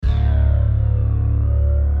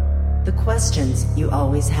Questions you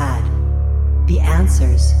always had. The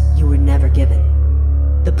answers you were never given.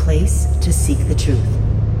 The place to seek the truth.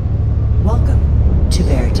 Welcome to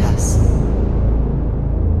Veritas.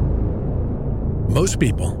 Most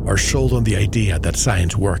people are sold on the idea that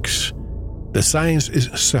science works. The science is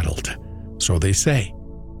settled, so they say.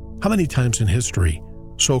 How many times in history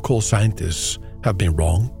so-called scientists have been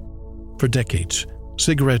wrong? For decades,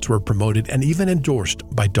 cigarettes were promoted and even endorsed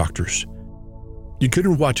by doctors. You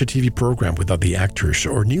couldn't watch a TV program without the actors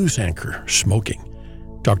or news anchor smoking.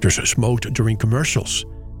 Doctors smoked during commercials.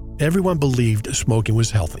 Everyone believed smoking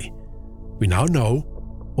was healthy. We now know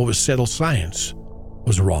what was settled science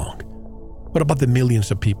was wrong. What about the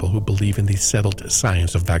millions of people who believe in the settled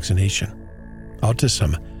science of vaccination?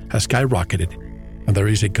 Autism has skyrocketed, and there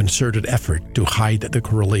is a concerted effort to hide the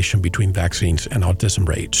correlation between vaccines and autism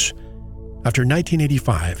rates. After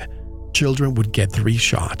 1985, children would get 3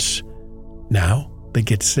 shots. Now, they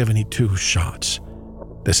get 72 shots.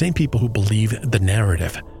 The same people who believe the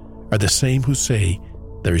narrative are the same who say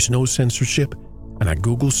there is no censorship and a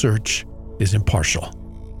Google search is impartial.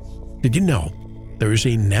 Did you know there is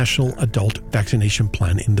a national adult vaccination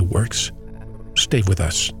plan in the works? Stay with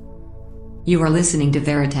us. You are listening to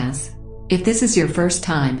Veritas. If this is your first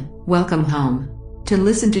time, welcome home. To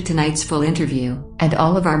listen to tonight's full interview and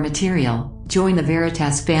all of our material, join the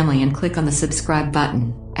Veritas family and click on the subscribe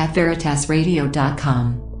button at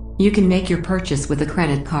veritasradio.com. You can make your purchase with a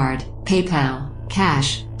credit card, PayPal,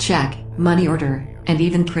 cash, check, money order, and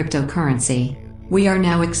even cryptocurrency. We are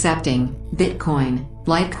now accepting Bitcoin,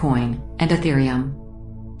 Litecoin, and Ethereum.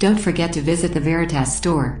 Don't forget to visit the Veritas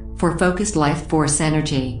store for focused life force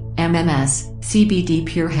energy, MMS, CBD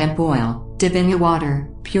pure hemp oil, Divinia water,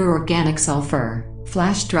 pure organic sulfur,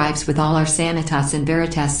 flash drives with all our Sanitas and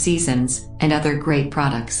Veritas seasons, and other great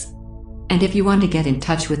products. And if you want to get in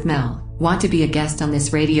touch with Mel, want to be a guest on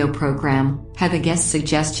this radio program, have a guest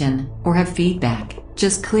suggestion, or have feedback,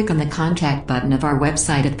 just click on the contact button of our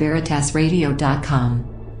website at veritasradio.com.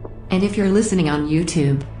 And if you're listening on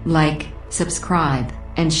YouTube, like, subscribe,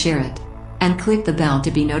 and share it. And click the bell to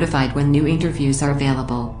be notified when new interviews are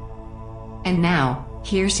available. And now,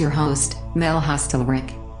 here's your host, Mel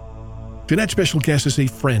Hostelrick. Tonight's special guest is a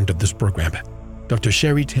friend of this program. Dr.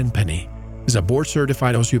 Sherri Tenpenny is a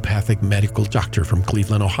board-certified osteopathic medical doctor from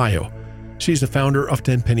Cleveland, Ohio. She's the founder of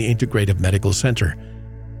Tenpenny Integrative Medical Center,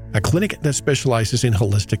 a clinic that specializes in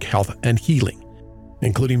holistic health and healing,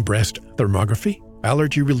 including breast thermography,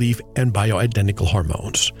 allergy relief, and bioidentical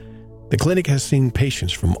hormones. The clinic has seen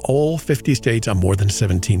patients from all 50 states and more than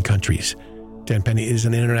 17 countries. Tenpenny is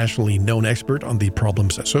an internationally known expert on the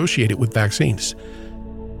problems associated with vaccines.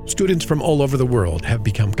 Students from all over the world have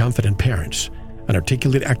become confident parents and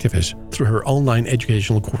articulate activists through her online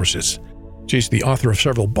educational courses. She's the author of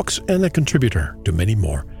several books and a contributor to many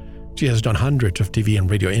more. She has done hundreds of TV and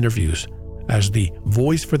radio interviews as the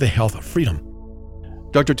voice for the health of freedom.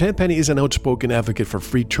 Dr. Tenpenny is an outspoken advocate for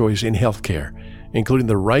free choice in healthcare, including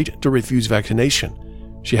the right to refuse vaccination.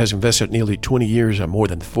 She has invested nearly 20 years and more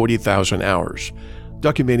than 40,000 hours,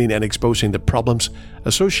 documenting and exposing the problems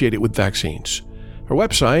associated with vaccines. Her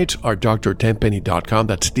websites are drtenpenny.com,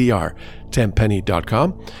 that's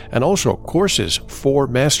drtenpenny.com, and also Courses for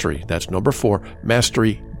Mastery, that's number 4,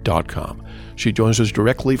 mastery.com. She joins us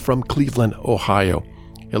directly from Cleveland, Ohio.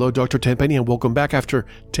 Hello, Dr. Tenpenny, and welcome back after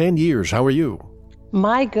 10 years. How are you?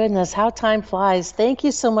 My goodness, how time flies. Thank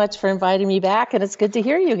you so much for inviting me back, and it's good to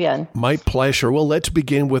hear you again. My pleasure. Well, let's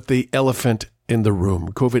begin with the elephant in the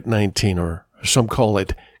room, COVID-19, or some call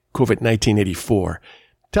it COVID-1984.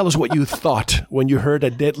 Tell us what you thought when you heard a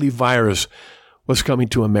deadly virus was coming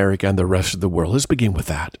to America and the rest of the world. Let's begin with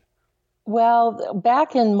that. Well,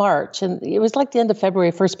 back in March, and it was like the end of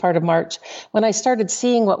February, first part of March, when I started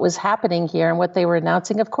seeing what was happening here and what they were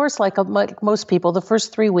announcing. Of course, like most people, the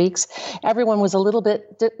first 3 weeks, everyone was a little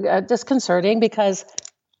bit disconcerting because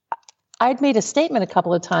I'd made a statement a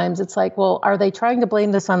couple of times. It's like, well, are they trying to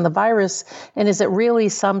blame this on the virus? And is it really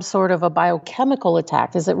some sort of a biochemical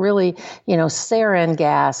attack? Is it really, sarin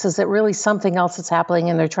gas? Is it really something else that's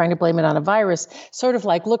happening and they're trying to blame it on a virus? Sort of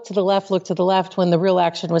like look to the left, when the real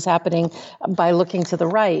action was happening by looking to the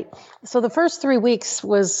right. So the first 3 weeks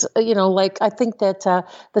was, I think that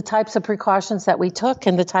the types of precautions that we took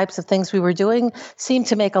and the types of things we were doing seemed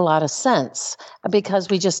to make a lot of sense because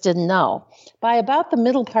we just didn't know. By about the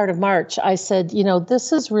middle part of March, March, I said,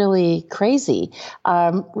 this is really crazy.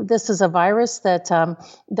 This is a virus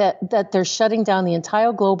that they're shutting down the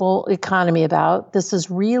entire global economy about. This is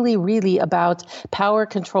really, really about power,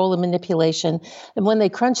 control, and manipulation. And when they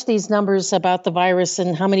crunch these numbers about the virus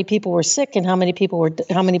and how many people were sick and how many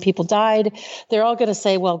people died, they're all going to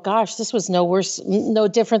say, well, gosh, this was no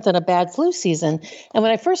different than a bad flu season. And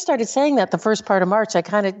when I first started saying that the first part of March, I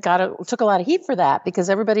kind of took a lot of heat for that because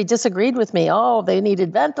everybody disagreed with me. Oh, they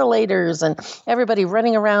needed ventilators and everybody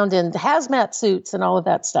running around in hazmat suits and all of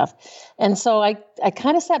that stuff. And so I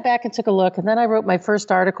kind of sat back and took a look. And then I wrote my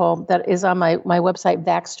first article that is on my website,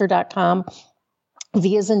 Vaxxter.com.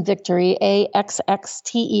 V as in victory,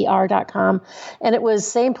 AXXTER.com. And it was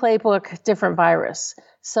same playbook, different virus.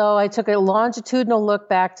 So I took a longitudinal look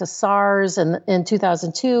back to SARS in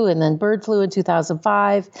 2002, and then bird flu in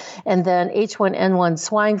 2005, and then H1N1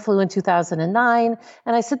 swine flu in 2009.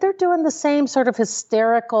 And I said, they're doing the same sort of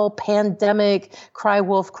hysterical pandemic, cry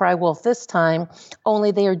wolf this time,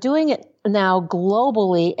 only they are doing it now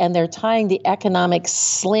globally, and they're tying the economics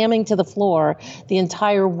slamming to the floor, the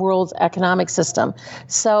entire world's economic system.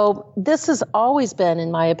 So this has always been,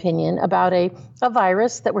 in my opinion, about a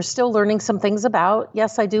virus that we're still learning some things about.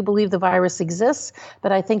 Yes, I do believe the virus exists,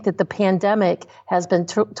 but I think that the pandemic has been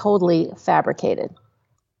totally fabricated.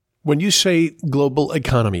 When you say global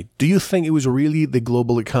economy, do you think it was really the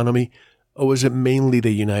global economy, or was it mainly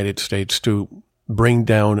the United States to bring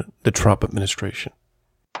down the Trump administration?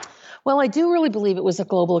 Well, I do really believe it was a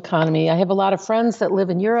global economy. I have a lot of friends that live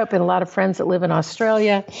in Europe and a lot of friends that live in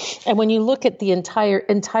Australia. And when you look at the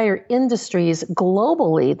entire industries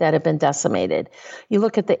globally that have been decimated, you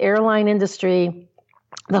look at the airline industry,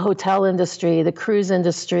 the hotel industry, the cruise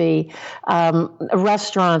industry,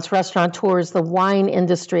 restaurants, restaurateurs, the wine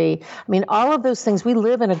industry. I mean, all of those things, we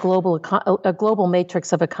live in a global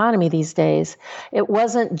matrix of economy these days. It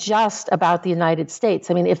wasn't just about the United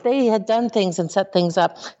States. I mean, if they had done things and set things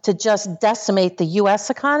up to just decimate the U.S.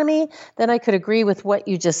 economy, then I could agree with what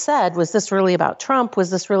you just said. Was this really about Trump? Was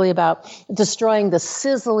this really about destroying the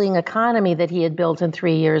sizzling economy that he had built in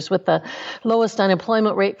 3 years with the lowest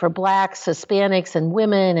unemployment rate for blacks, Hispanics, and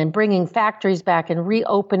women, and bringing factories back and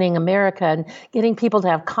reopening America and getting people to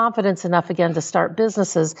have confidence enough again to start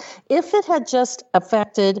businesses? If it had just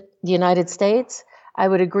affected the United States, I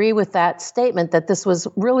would agree with that statement that this was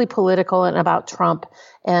really political and about Trump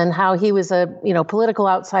and how he was a political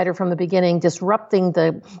outsider from the beginning, disrupting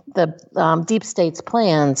the deep state's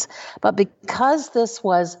plans. But because this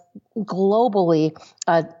was globally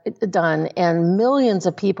done and millions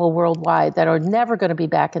of people worldwide that are never going to be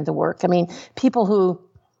back into work. I mean, people who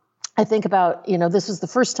I think about, this was the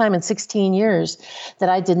first time in 16 years that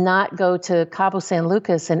I did not go to Cabo San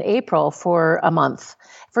Lucas in April for a month.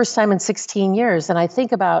 First time in 16 years. And I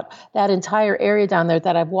think about that entire area down there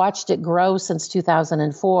that I've watched it grow since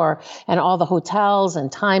 2004, and all the hotels and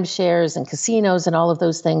timeshares and casinos and all of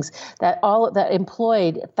those things that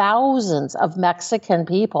employed thousands of Mexican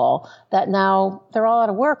people that now they're all out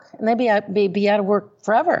of work, and they be out of work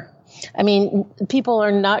forever. I mean, people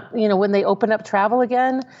are not, when they open up travel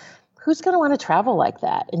again, who's going to want to travel like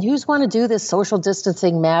that? And who's want to do this social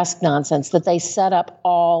distancing mask nonsense that they set up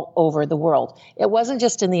all over the world? It wasn't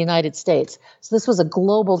just in the United States. So this was a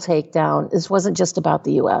global takedown. This wasn't just about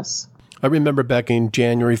the U.S. I remember back in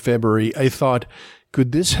January, February, I thought,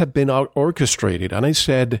 could this have been orchestrated? And I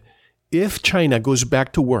said, if China goes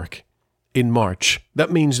back to work in March, that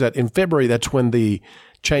means that in February, that's when the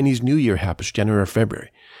Chinese New Year happens, January or February.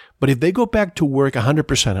 But if they go back to work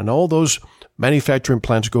 100% and all those manufacturing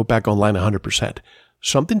plants go back online 100%,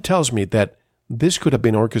 something tells me that this could have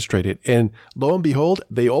been orchestrated. And lo and behold,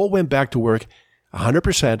 they all went back to work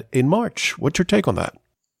 100% in March. What's your take on that?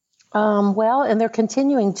 Well, and they're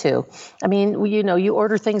continuing to. I mean, you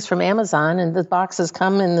order things from Amazon and the boxes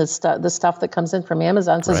come and the stuff that comes in from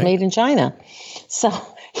Amazon says made in China. So,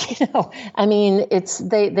 I mean,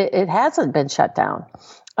 it hasn't been shut down.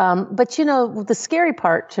 But, the scary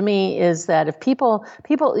part to me is that if people,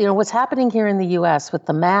 what's happening here in the U.S. with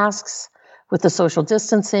the masks, with the social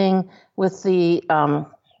distancing, with the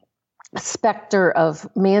specter of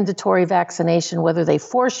mandatory vaccination, whether they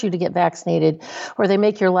force you to get vaccinated or they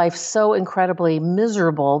make your life so incredibly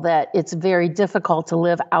miserable that it's very difficult to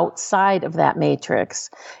live outside of that matrix.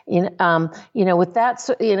 With that,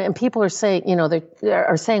 and people are saying, they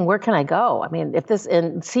are saying, where can I go? I mean,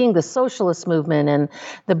 and seeing the socialist movement and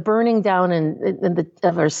the burning down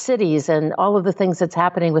of our cities and all of the things that's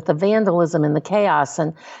happening with the vandalism and the chaos.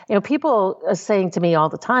 And, people are saying to me all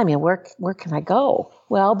the time, where can I go?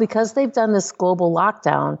 Well, because they've done this global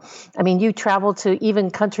lockdown, I mean, you travel to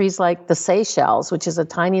even countries like the Seychelles, which is a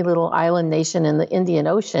tiny little island nation in the Indian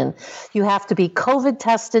Ocean. You have to be COVID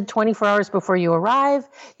tested 24 hours before you arrive.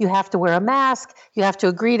 You have to wear a mask. You have to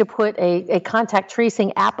agree to put a contact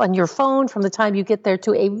tracing app on your phone from the time you get there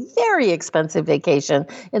to a very expensive vacation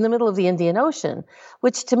in the middle of the Indian Ocean,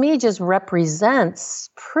 which to me just represents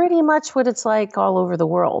pretty much what it's like all over the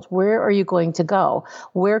world. Where are you going to go?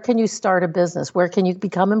 Where can you start a business? Where can you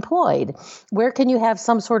become employed? Where can you have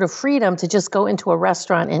some sort of freedom to just go into a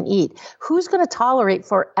restaurant and eat? Who's going to tolerate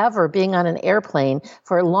forever being on an airplane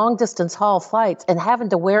for long distance haul flights and having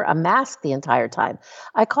to wear a mask the entire time?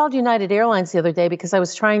 I called United Airlines the other day because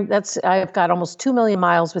I've got almost 2 million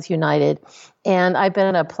miles with United, and I've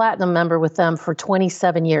been a platinum member with them for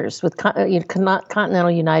 27 years with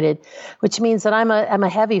Continental United, which means that I'm a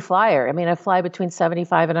heavy flyer. I mean, I fly between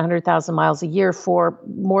 75 and 100,000 miles a year for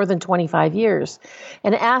more than 25 years,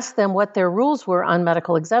 and asked them what their rules were on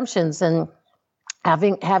medical exemptions. And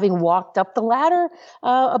having walked up the ladder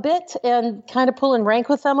a bit and kind of pull and rank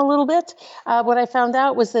with them a little bit, what I found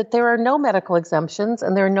out was that there are no medical exemptions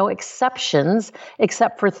and there are no exceptions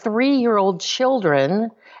except for 3-year-old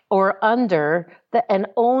children or under, and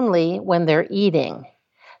only when they're eating.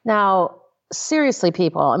 Now, seriously,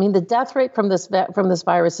 people, I mean, the death rate from this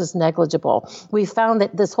virus is negligible. We found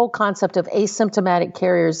that this whole concept of asymptomatic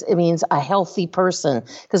carriers, it means a healthy person,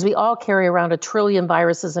 because we all carry around 1 trillion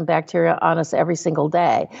viruses and bacteria on us every single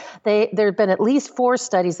day. There have been at least 4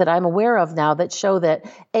 studies that I'm aware of now that show that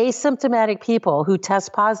asymptomatic people who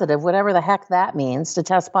test positive, whatever the heck that means, to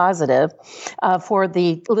test positive for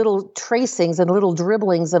the little tracings and little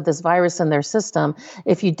dribblings of this virus in their system,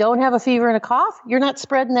 if you don't have a fever and a cough, you're not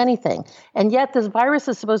spreading anything. And yet this virus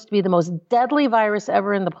is supposed to be the most deadly virus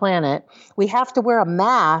ever in the planet. We have to wear a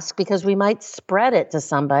mask because we might spread it to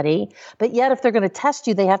somebody. But yet if they're going to test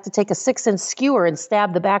you, they have to take a 6-inch skewer and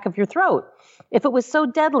stab the back of your throat. If it was so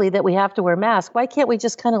deadly that we have to wear masks, why can't we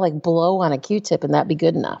just kind of like blow on a Q-tip and that be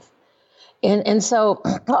good enough? And so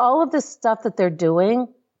all of this stuff that they're doing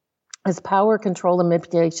is power, control, and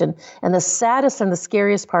manipulation. And the saddest and the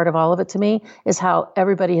scariest part of all of it to me is how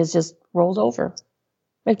everybody has just rolled over.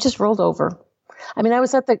 They've just rolled over. I mean, I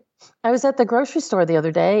was at the grocery store the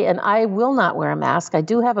other day, and I will not wear a mask. I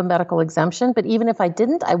do have a medical exemption, but even if I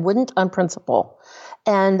didn't, I wouldn't on principle.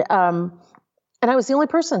 And I was the only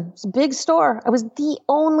person. It's a big store. I was the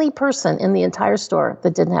only person in the entire store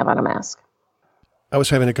that didn't have on a mask. I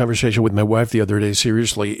was having a conversation with my wife the other day,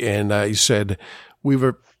 seriously, and I said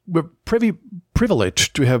we're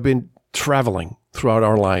privileged to have been traveling throughout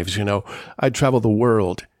our lives. You know, I travel the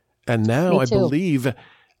world. And now I believe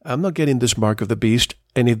I'm not getting this mark of the beast.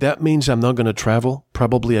 And if that means I'm not going to travel,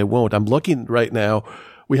 probably I won't. I'm lucky right now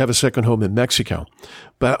we have a second home in Mexico.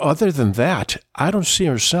 But other than that, I don't see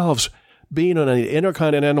ourselves being on an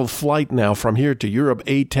intercontinental flight now from here to Europe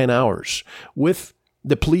 8-10 hours with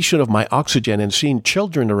depletion of my oxygen and seeing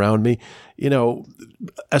children around me,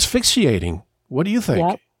 asphyxiating. What do you think?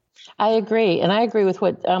 Yep. I agree. And I agree with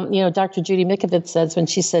what, Dr. Judy Mikovits says when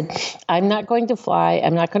she said, I'm not going to fly.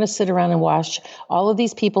 I'm not going to sit around and watch all of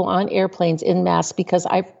these people on airplanes in masks because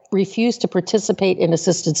I refuse to participate in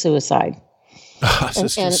assisted suicide.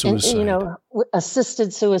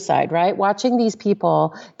 Assisted suicide, right? Watching these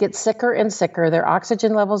people get sicker and sicker, their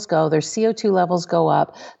oxygen levels go, their CO2 levels go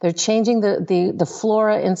up. They're changing the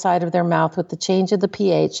flora inside of their mouth with the change of the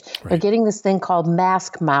pH. Right. They're getting this thing called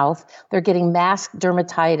mask mouth. They're getting mask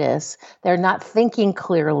dermatitis. They're not thinking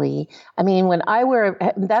clearly. I mean,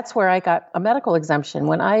 that's where I got a medical exemption.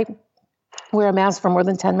 When I wear a mask for more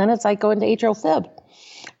than 10 minutes, I go into atrial fib.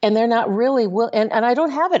 And they're not really and I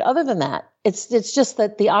don't have it other than that. It's just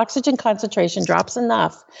that the oxygen concentration drops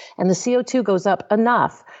enough and the CO2 goes up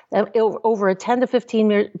enough that over a 10 to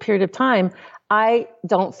 15 period of time, I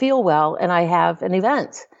don't feel well and I have an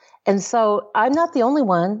event. And so I'm not the only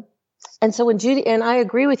one. And so when Judy, and I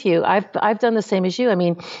agree with you, I've done the same as you. I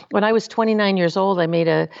mean, when I was 29 years old, I made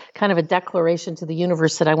a kind of a declaration to the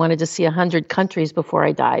universe that I wanted to see 100 countries before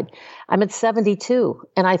I died. I'm at 72.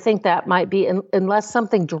 And I think that might be, unless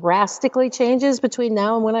something drastically changes between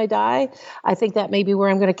now and when I die, I think that may be where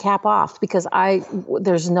I'm going to cap off because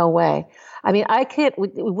there's no way. I mean,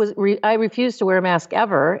 I refuse to wear a mask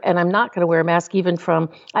ever, and I'm not going to wear a mask even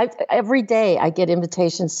every day I get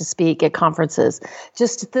invitations to speak at conferences.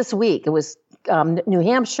 Just this week, it was New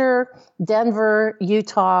Hampshire, Denver,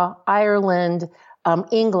 Utah, Ireland,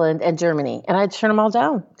 England, and Germany. And I had to turn them all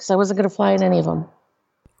down because I wasn't going to fly in any of them.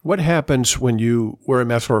 What happens when you wear a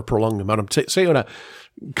mask for a prolonged amount of time? Say on a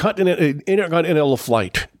intercontinental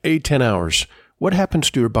flight, 8-10 hours, What happens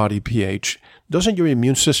to your body pH? Doesn't your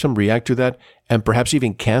immune system react to that, and perhaps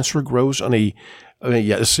even cancer grows on a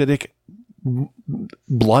acidic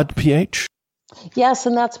blood pH? Yes,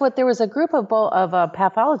 and that's what there was a group of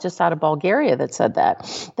pathologists out of Bulgaria that said that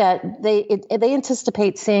they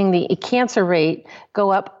anticipate seeing the cancer rate go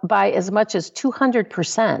up by as much as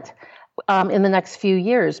 200%. In the next few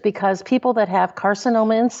years, because people that have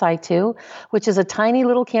carcinoma in situ, which is a tiny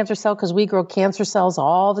little cancer cell, because we grow cancer cells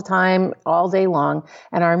all the time, all day long,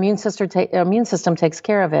 and our immune system takes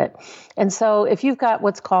care of it. And so if you've got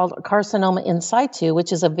what's called carcinoma in situ,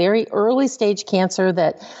 which is a very early stage cancer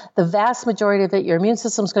that the vast majority of it, your immune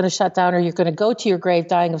system's going to shut down, or you're going to go to your grave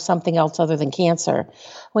dying of something else other than cancer.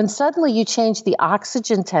 When suddenly you change the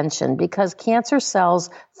oxygen tension, because cancer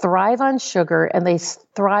cells thrive on sugar and they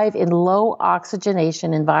thrive in low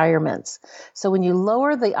oxygenation environments. So when you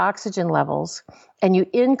lower the oxygen levels and you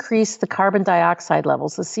increase the carbon dioxide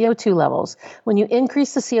levels, the CO2 levels, when you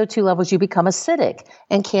increase the CO2 levels, you become acidic.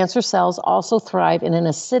 And cancer cells also thrive in an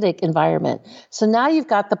acidic environment. So now you've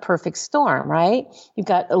got the perfect storm, right? You've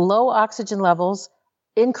got low oxygen levels,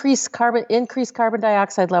 increased carbon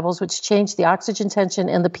dioxide levels, which change the oxygen tension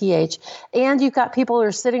and the pH. And you've got people who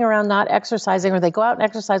are sitting around not exercising, or they go out and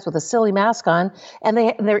exercise with a silly mask on, and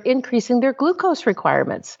they're increasing their glucose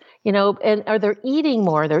requirements, or they're eating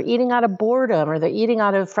more. They're eating out of boredom, or they're eating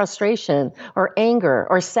out of frustration or anger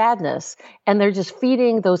or sadness, and they're just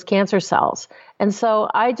feeding those cancer cells. And so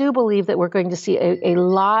I do believe that we're going to see a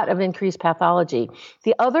lot of increased pathology.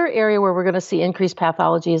 The other area where we're going to see increased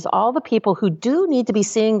pathology is all the people who do need to be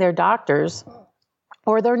seeing their doctors,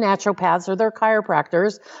 or their naturopaths, or their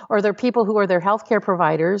chiropractors, or their people who are their healthcare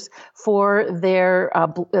providers for their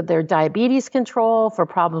diabetes control, for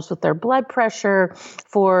problems with their blood pressure,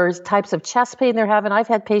 for types of chest pain they're having. I've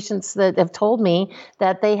had patients that have told me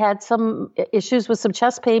that they had some issues with some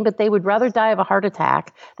chest pain, but they would rather die of a heart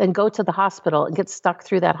attack than go to the hospital and get stuck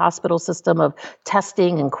through that hospital system of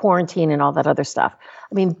testing and quarantine and all that other stuff.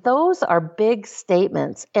 I mean, those are big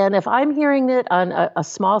statements. And if I'm hearing it on a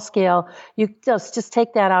small scale, you just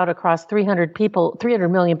take that out across 300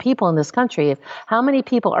 million people in this country. How many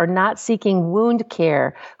people are not seeking wound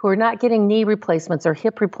care, who are not getting knee replacements or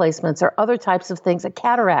hip replacements or other types of things, like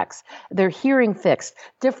cataracts, their hearing fixed,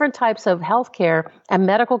 different types of health care and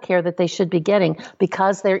medical care that they should be getting,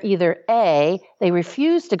 because they're either A, they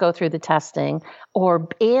refuse to go through the testing,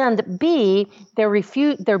 and B,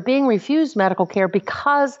 they're being refused medical care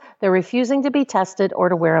because they're refusing to be tested or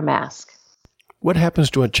to wear a mask. What happens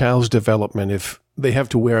to a child's development if they have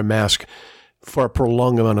to wear a mask for a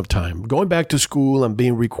prolonged amount of time? Going back to school and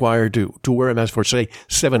being required to wear a mask for, say,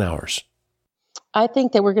 7 hours. I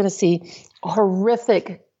think that we're going to see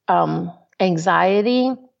horrific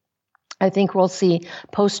anxiety. I think we'll see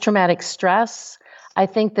post-traumatic stress. I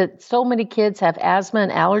think that so many kids have asthma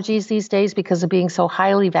and allergies these days because of being so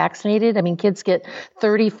highly vaccinated. I mean, kids get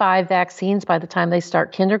 35 vaccines by the time they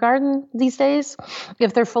start kindergarten these days,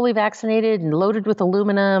 if they're fully vaccinated and loaded with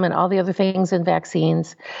aluminum and all the other things in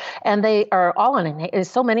vaccines. And they are all on,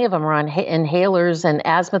 so many of them are on inhalers and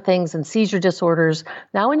asthma things and seizure disorders.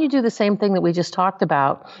 Now, when you do the same thing that we just talked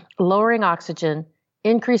about, lowering oxygen,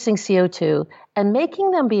 increasing CO2, and making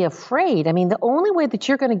them be afraid. I mean, the only way that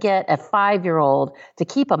you're going to get a 5-year-old to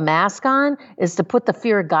keep a mask on is to put the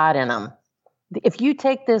fear of God in them. If you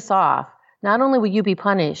take this off, not only will you be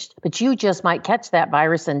punished, but you just might catch that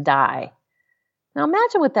virus and die. Now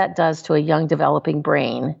imagine what that does to a young developing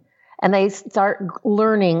brain. And they start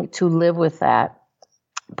learning to live with that.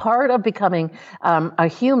 Part of becoming a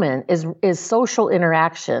human is social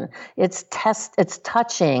interaction. It's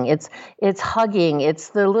touching, it's hugging,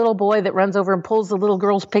 it's the little boy that runs over and pulls the little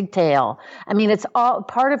girl's pigtail. I mean, it's all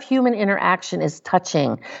part of human interaction is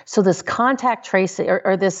touching. So this contact tracing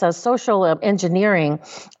or this social engineering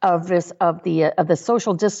of the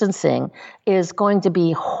social distancing is going to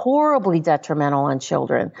be horribly detrimental on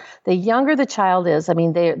children. The younger the child is, I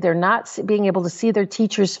mean, they're not being able to see their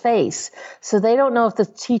teacher's face, so they don't know if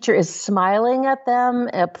the teacher is smiling at them,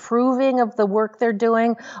 approving of the work they're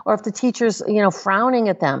doing, or if the teacher's, frowning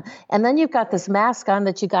at them. And then you've got this mask on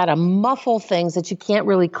that you got to muffle things that you can't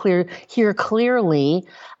really hear clearly.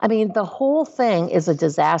 I mean, the whole thing is a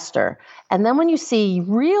disaster. And then when you see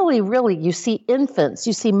you see infants,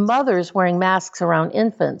 you see mothers wearing masks around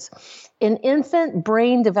infants. In infant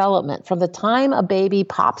brain development, from the time a baby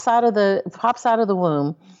pops out of the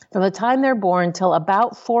womb, from the time they're born till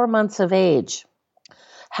about 4 months of age,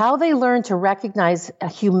 how they learn to recognize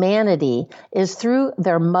humanity is through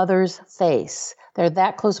their mother's face. They're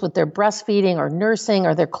that close with their breastfeeding or nursing,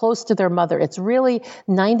 or they're close to their mother. It's really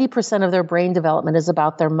 90% of their brain development is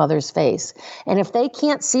about their mother's face. And if they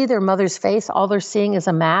can't see their mother's face, all they're seeing is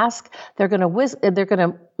a mask, they're going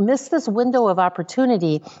to miss this window of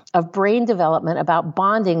opportunity of brain development about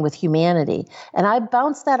bonding with humanity. And I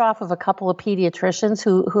bounced that off of a couple of pediatricians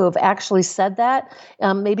who have actually said that,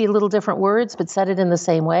 maybe a little different words, but said it in the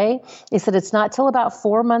same way. They said it's not till about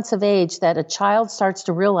 4 months of age that a child starts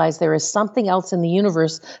to realize there is something else in the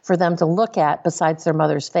universe for them to look at besides their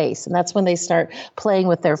mother's face. And that's when they start playing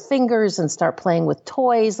with their fingers and start playing with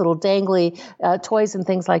toys, little dangly toys and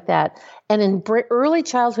things like that. And in early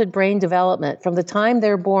childhood brain development, from the time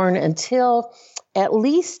they're born until at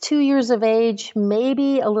least 2 years of age,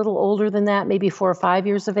 maybe a little older than that, maybe 4 or 5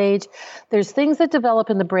 years of age, there's things that develop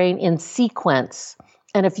in the brain in sequence.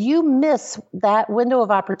 And if you miss that window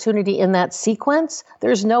of opportunity in that sequence,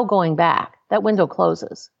 there's no going back. That window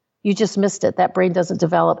closes. You just missed it. That brain doesn't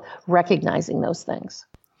develop recognizing those things.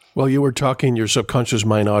 Well, you were talking, your subconscious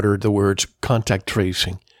mind uttered the words contact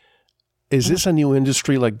tracing. Is this a new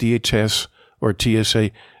industry like DHS or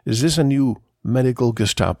TSA? Is this a new medical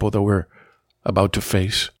Gestapo that we're about to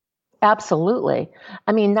face? Absolutely.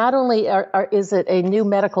 I mean, not only is it a new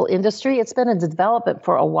medical industry, it's been in development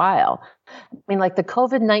for a while. I mean, like the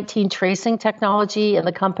COVID-19 tracing technology and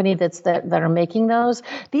the company that are making those,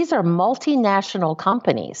 these are multinational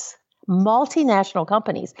companies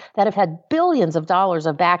that have had billions of dollars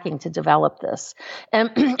of backing to develop this.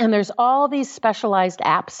 And there's all these specialized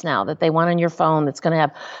apps now that they want on your phone that's going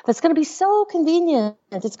to be so convenient.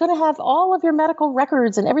 It's going to have all of your medical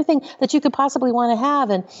records and everything that you could possibly want to have.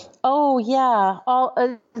 And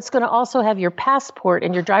it's going to also have your passport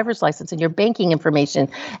and your driver's license and your banking information.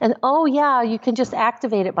 And you can just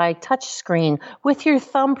activate it by touch screen with your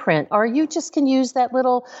thumbprint, or you just can use that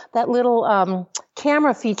little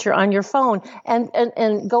camera feature on your phone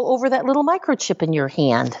and go over that little microchip in your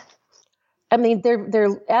hand. I mean,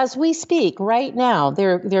 they're as we speak right now,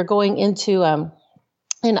 they're going into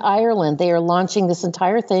in Ireland, they are launching this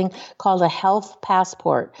entire thing called a health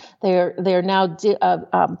passport. They're now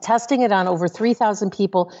testing it on over 3,000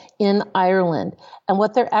 people in Ireland. And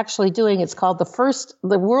what they're actually doing, it's called the first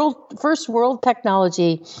world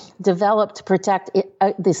technology developed to protect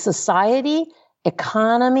the society,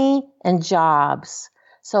 economy, and jobs.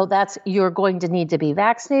 So you're going to need to be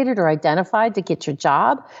vaccinated or identified to get your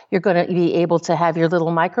job. You're going to be able to have your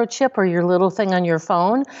little microchip or your little thing on your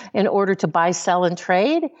phone in order to buy, sell, and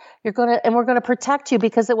trade. We're going to protect you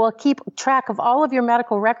because it will keep track of all of your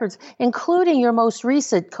medical records, including your most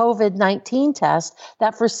recent COVID-19 test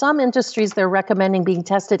that for some industries they're recommending being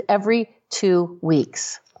tested every 2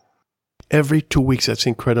 weeks. Every 2 weeks. That's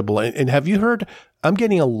incredible. And have you heard, I'm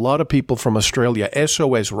getting a lot of people from Australia,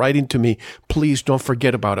 SOS, writing to me, please don't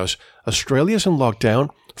forget about us. Australia's in lockdown.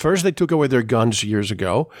 First, they took away their guns years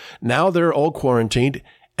ago. Now they're all quarantined.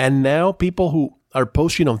 And now people who are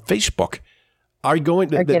posting on Facebook are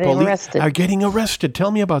getting arrested.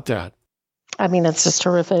 Tell me about that. I mean, it's just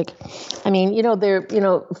terrific. I mean,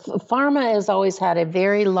 pharma has always had a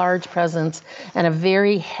very large presence and a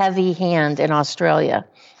very heavy hand in Australia.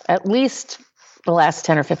 At least the last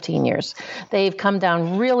 10 or 15 years. They've come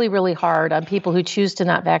down really, really hard on people who choose to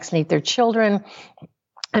not vaccinate their children.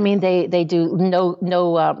 I mean, they do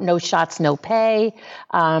no shots, no pay,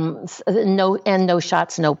 no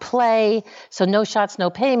shots, no play. So no shots, no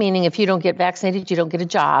pay, meaning if you don't get vaccinated, you don't get a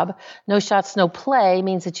job. No shots, no play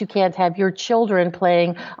means that you can't have your children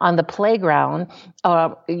playing on the playground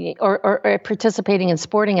or participating in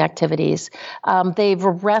sporting activities. They've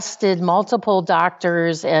arrested multiple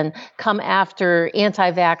doctors and come after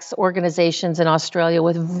anti-vax organizations in Australia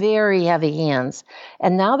with very heavy hands.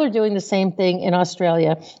 And now they're doing the same thing in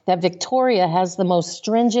Australia. That Victoria has the most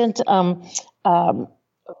stringent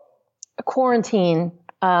quarantine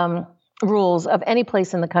rules of any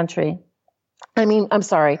place in the country.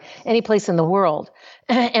 Any place in the world.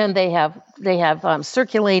 And they have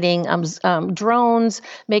circulating drones,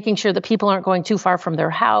 making sure that people aren't going too far from their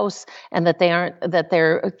house, and that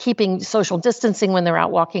they're keeping social distancing when they're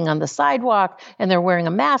out walking on the sidewalk, and they're wearing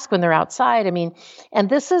a mask when they're outside. I mean, and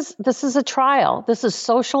this is a trial. This is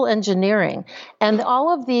social engineering, and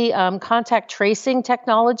all of the contact tracing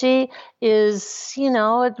technology is,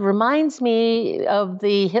 it reminds me of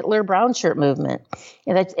the Hitler brown shirt movement,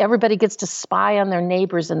 and that everybody gets to spy on their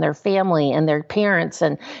neighbors and their family and their parents,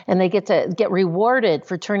 and they get to get rewarded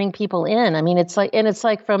for turning people in. I mean, it's like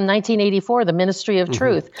from 1984, the Ministry of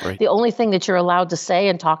Truth. Right. The only thing that you're allowed to say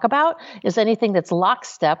and talk about is anything that's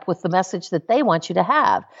lockstep with the message that they want you to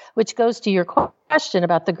have, which goes to your question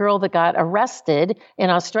about the girl that got arrested in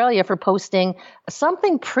Australia for posting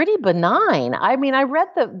something pretty benign. I mean, I read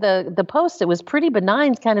the post. It was pretty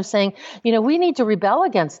benign, kind of saying, we need to rebel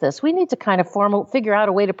against this. We need to kind of figure out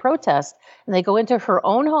a way to protest. And they go into her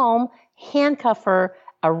own home, handcuff her,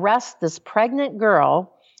 arrest this pregnant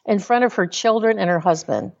girl in front of her children and her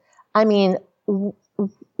husband. I mean,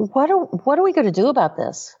 what are we going to do about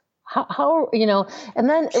this? How and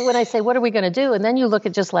then when I say, what are we going to do? And then you look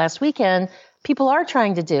at just last weekend, people are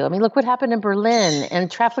trying to do. I mean, look what happened in Berlin and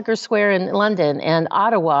Trafalgar Square in London and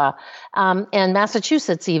Ottawa and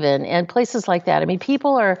Massachusetts even, and places like that. I mean,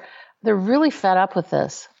 they're really fed up with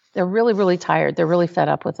this. They're really, really tired. They're really fed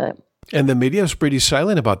up with it. And the media is pretty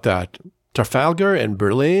silent about that. Trafalgar and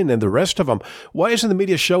Berlin and the rest of them. Why isn't the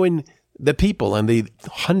media showing the people and the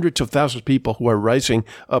hundreds of thousands of people who are rising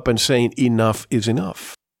up and saying enough is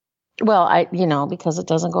enough? Well, because it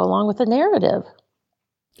doesn't go along with the narrative.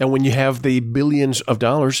 And when you have the billions of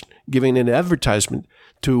dollars giving an advertisement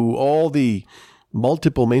to all the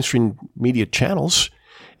multiple mainstream media channels,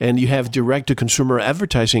 and you have direct-to-consumer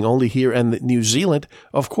advertising only here in New Zealand,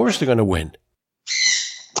 of course they're going to win.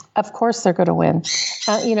 Of course they're going to win,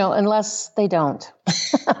 unless they don't.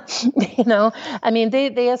 I mean,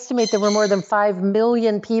 they estimate there were more than 5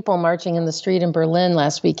 million people marching in the street in Berlin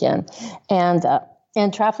last weekend.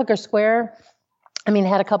 And Trafalgar Square,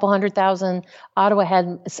 had a couple 100,000. Ottawa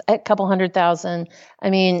had a couple 100,000.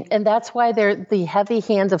 And that's why the heavy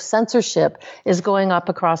hand of censorship is going up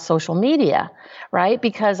across social media, right?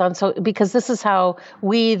 Because this is how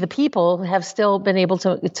we, the people, have still been able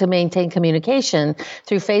to maintain communication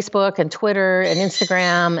through Facebook and Twitter and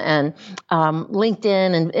Instagram and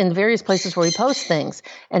LinkedIn and various places where we post things.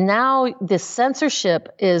 And now this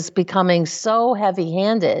censorship is becoming so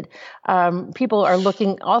heavy-handed. People are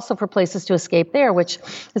looking also for places to escape there, which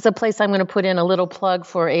is a place I'm going to put in a little plug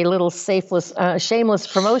for a little shameless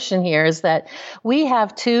promotion here, is that we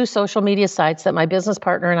have 2 social media sites that my business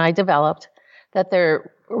partner and I developed, that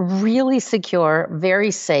they're really secure,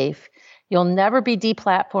 very safe. You'll never be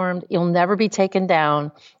deplatformed. You'll never be taken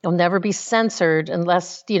down. You'll never be censored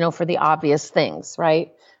unless, for the obvious things,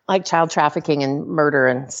 right? Like child trafficking and murder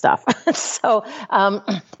and stuff. So,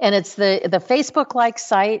 and it's the Facebook-like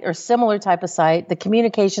site or similar type of site. The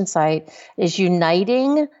communication site is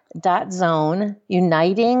uniting.zone.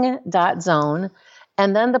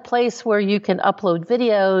 And then the place where you can upload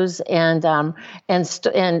videos and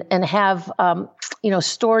have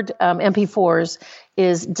stored MP4s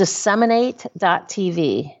is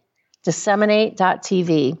disseminate.tv.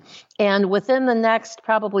 Disseminate.tv. And within the next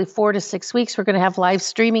probably 4 to 6 weeks, we're going to have live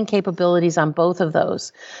streaming capabilities on both of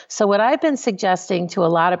those. So what I've been suggesting to a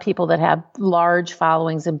lot of people that have large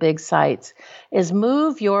followings and big sites is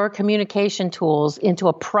move your communication tools into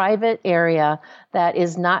a private area that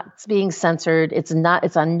is not being censored. It's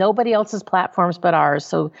on nobody else's platforms but ours.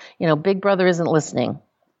 So, Big Brother isn't listening.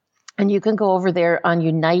 And you can go over there on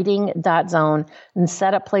uniting.zone and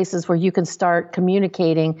set up places where you can start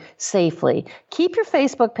communicating safely. Keep your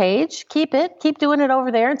Facebook page. Keep doing it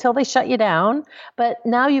over there until they shut you down. But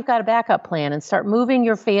now you've got a backup plan and start moving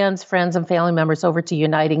your fans, friends, and family members over to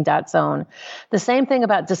uniting.zone. The same thing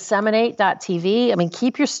about disseminate.tv.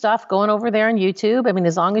 Keep your stuff going over there on YouTube.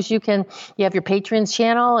 As long as you have your Patreon's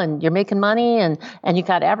channel and you're making money and you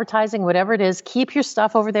got advertising, whatever it is, keep your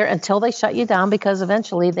stuff over there until they shut you down, because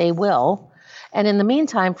eventually they will. And in the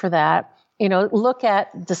meantime, for that, look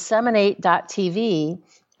at disseminate.tv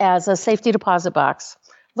as a safety deposit box.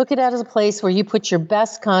 Look at that as a place where you put your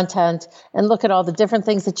best content and look at all the different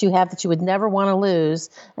things that you have that you would never want to lose,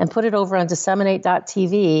 and put it over on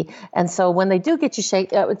disseminate.tv. And so when they do get you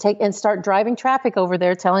start driving traffic over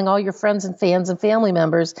there, telling all your friends and fans and family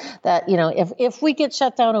members that, if we get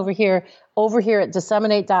shut down over here at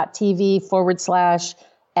disseminate.tv/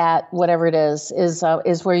 at whatever it is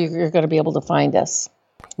where you're going to be able to find us.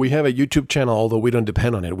 We have a YouTube channel, although we don't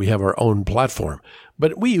depend on it. We have our own platform,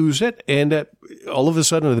 but we use it. And all of a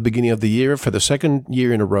sudden, at the beginning of the year, for the second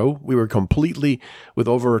year in a row, we were completely, with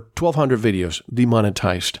over 1,200 videos,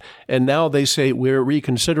 demonetized. And now they say we're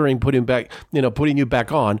reconsidering putting you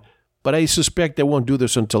back on. But I suspect they won't do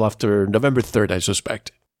this until after November 3rd, I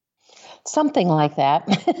suspect. Something like that.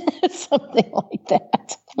 Something like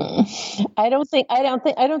that. I don't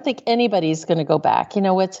think anybody's going to go back. You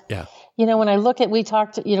know what? Yeah. When I look at, we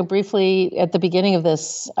talked, briefly at the beginning of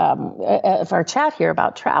this, of our chat here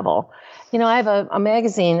about travel. I have a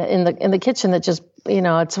magazine in the kitchen that just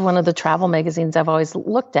it's one of the travel magazines I've always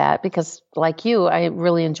looked at because, like you, I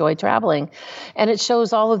really enjoy traveling. And it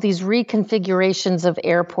shows all of these reconfigurations of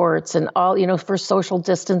airports and all, for social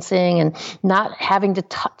distancing and not having to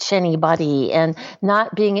touch anybody and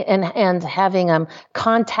not being, and having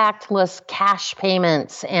contactless cash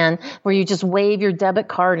payments, and where you just wave your debit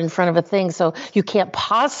card in front of a thing so you can't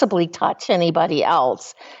possibly touch anybody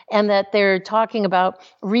else. And that they're talking about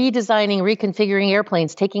redesigning, reconfiguring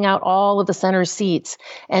airplanes, taking out all of the center seats.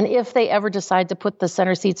 And if they ever decide to put the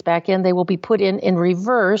center seats back in, they will be put in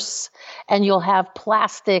reverse, and you'll have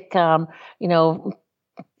plastic,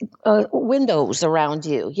 windows around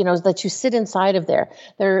you, that you sit inside of there.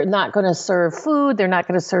 They're not going to serve food. They're not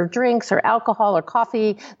going to serve drinks or alcohol or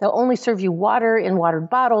coffee. They'll only serve you water in watered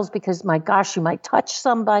bottles because, my gosh, you might touch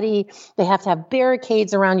somebody. They have to have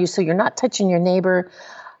barricades around you so you're not touching your neighbor.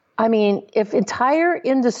 I mean, if entire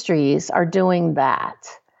industries are doing that,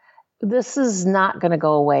 this is not going to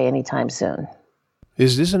go away anytime soon.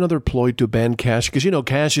 Is this another ploy to ban cash? Because,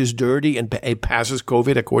 cash is dirty and it passes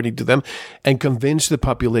COVID, according to them, and convince the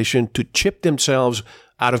population to chip themselves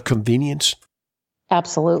out of convenience?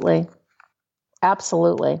 Absolutely.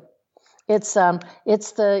 Absolutely. It's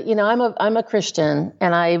the, I'm a Christian,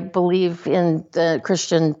 and I believe in the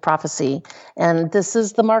Christian prophecy, and this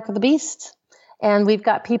is the mark of the beast. And we've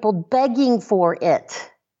got people begging for it.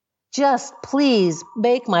 Just please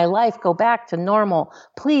make my life go back to normal.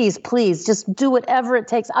 Please, please, just do whatever it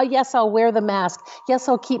takes. Oh, yes, I'll wear the mask. Yes,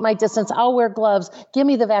 I'll keep my distance. I'll wear gloves. Give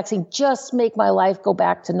me the vaccine. Just make my life go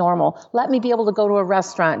back to normal. Let me be able to go to a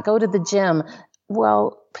restaurant, go to the gym.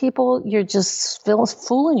 Well, people, you're just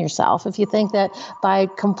fooling yourself if you think that by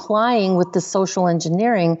complying with the social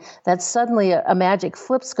engineering, that suddenly a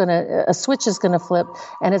switch is going to flip,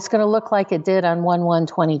 and it's going to look like it did on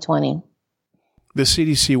 1/1/2020. The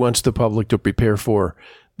CDC wants the public to prepare for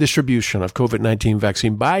distribution of COVID-19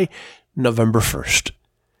 vaccine by November 1st.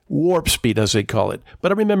 Warp speed, as they call it.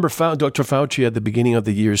 But I remember Dr. Fauci at the beginning of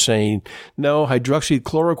the year saying, no,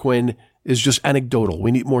 hydroxychloroquine is just anecdotal.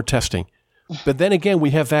 We need more testing. But then again, we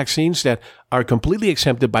have vaccines that are completely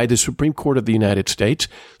accepted by the Supreme Court of the United States,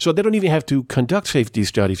 so they don't even have to conduct safety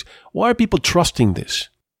studies. Why are people trusting this?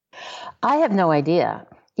 I have no idea.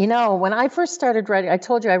 When I first started writing, I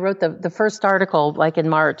told you I wrote the first article like in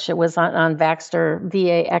March. It was on Vaxxter,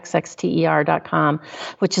 VAXXTER.com,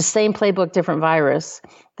 which is same playbook, different virus.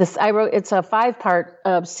 It's a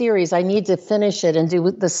 5-part series. I need to finish it and do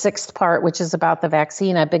the 6th part, which is about the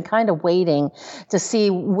vaccine. I've been kind of waiting to see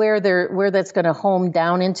where that's going to home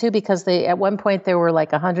down into, because at one point there were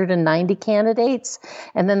like 190 candidates,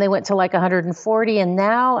 and then they went to like 140, and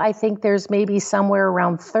now I think there's maybe somewhere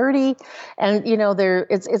around 30. And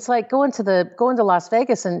it's like going to Las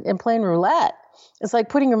Vegas and playing roulette. It's like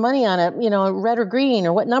putting your money on it, red or green,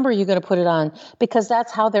 or what number are you going to put it on, because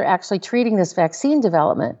that's how they're actually treating this vaccine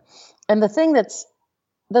development. And the thing that's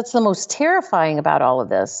the most terrifying about all of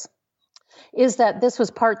this is that this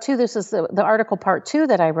was part 2. This is the article part 2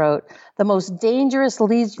 that I wrote. The most dangerous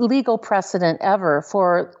legal precedent ever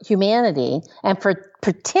for humanity, and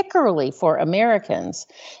particularly for Americans,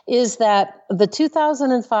 is that the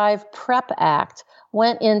 2005 PrEP Act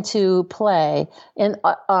went into play and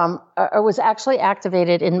was actually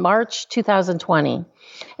activated in March 2020.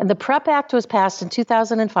 And the PrEP Act was passed in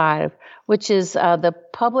 2005, which is the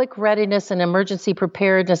Public Readiness and Emergency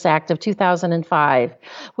Preparedness Act of 2005,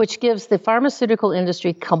 which gives the pharmaceutical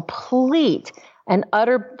industry complete and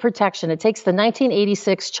utter protection. It takes the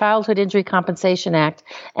 1986 Childhood Injury Compensation Act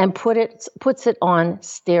and puts it on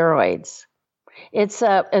steroids. And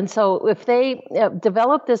so if they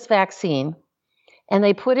develop this vaccine, and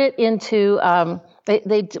they put it into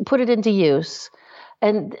they put it into use,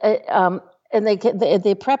 and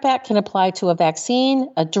the PrEP Act can apply to a vaccine,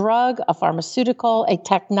 a drug, a pharmaceutical, a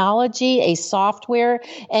technology, a software,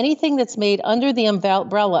 anything that's made under the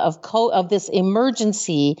umbrella of this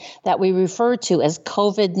emergency that we refer to as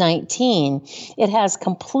COVID-19. It has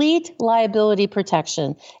complete liability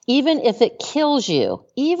protection, even if it kills you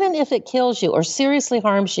or seriously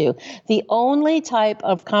harms you. The only type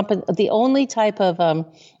of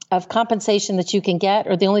compensation that you can get,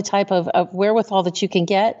 or the only type of wherewithal that you can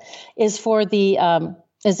get, is for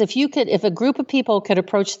if a group of people could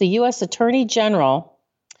approach the U.S. Attorney General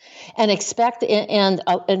and expect and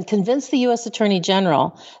convince the U.S. Attorney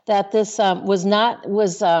General that this was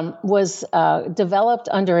developed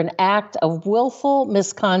under an act of willful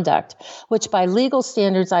misconduct, which by legal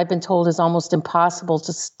standards I've been told is almost impossible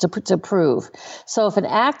to prove. So if an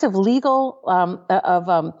act of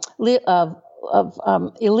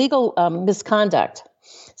illegal misconduct.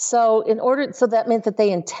 So that meant that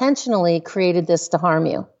they intentionally created this to harm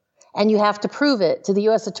you. And you have to prove it to the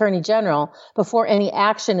U.S. Attorney General before any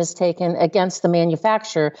action is taken against the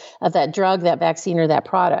manufacturer of that drug, that vaccine, or that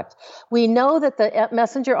product. We know that the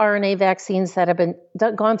messenger RNA vaccines that have been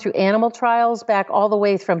gone through animal trials back all the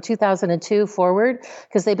way from 2002 forward,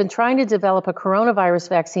 because they've been trying to develop a coronavirus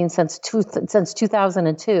vaccine since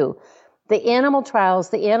 2002. The animal trials,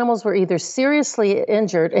 the animals were either seriously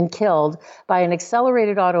injured and killed by an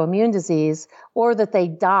accelerated autoimmune disease, or that they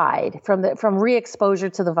died from re-exposure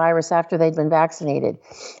to the virus after they'd been vaccinated.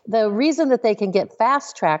 The reason that they can get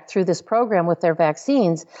fast-tracked through this program with their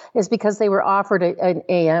vaccines is because they were offered an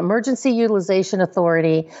emergency utilization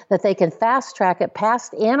authority that they can fast-track it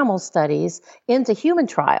past animal studies into human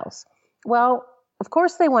trials. Well, of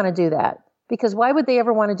course they want to do that. Because why would they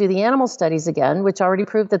ever want to do the animal studies again, which already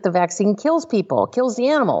proved that the vaccine kills people, kills the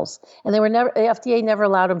animals, and the FDA never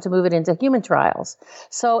allowed them to move it into human trials.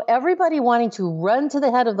 So everybody wanting to run to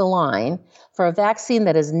the head of the line for a vaccine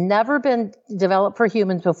that has never been developed for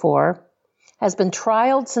humans before, has been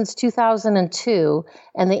trialed since 2002,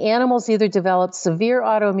 and the animals either developed severe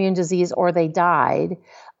autoimmune disease or they died.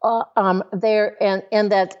 You'll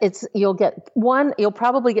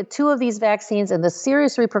probably get 2 of these vaccines, and the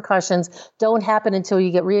serious repercussions don't happen until you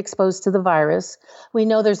get re-exposed to the virus. We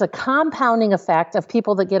know there's a compounding effect of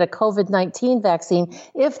people that get a COVID-19 vaccine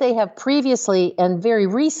if they have previously and very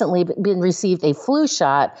recently received a flu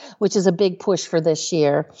shot, which is a big push for this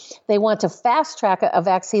year. They want to fast track a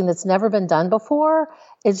vaccine that's never been done before.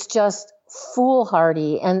 It's just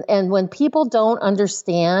foolhardy. And when people don't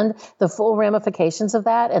understand the full ramifications of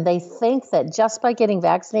that, and they think that just by getting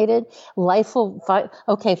vaccinated, life will,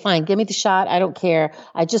 okay, fine, give me the shot. I don't care.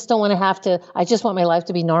 I just don't want to have to, I just want my life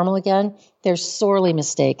to be normal again. They're sorely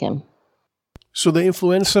mistaken. So the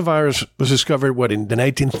influenza virus was discovered, in the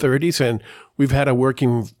 1930s? And we've had a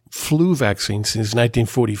working flu vaccine since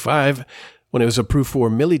 1945, when it was approved for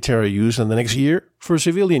military use, and the next year for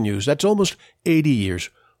civilian use. That's almost 80 years.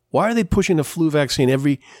 Why are they pushing the flu vaccine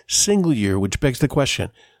every single year? Which begs the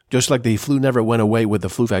question, just like the flu never went away with the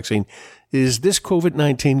flu vaccine, is this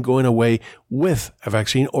COVID-19 going away with a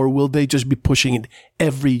vaccine, or will they just be pushing it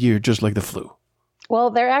every year just like the flu? Well,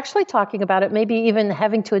 they're actually talking about it, maybe even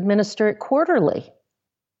having to administer it quarterly.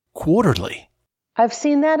 Quarterly? I've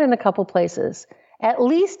seen that in a couple places. At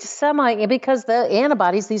least because the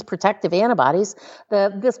antibodies, these protective antibodies,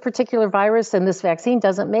 this particular virus and this vaccine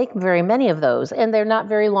doesn't make very many of those, and they're not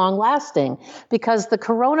very long lasting, because the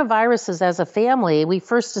coronaviruses as a family, we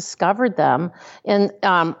first discovered them in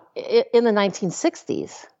the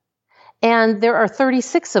 1960s, and there are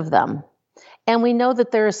 36 of them. And we know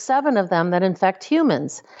that there are 7 of them that infect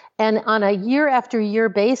humans. And on a year after year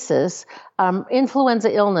basis,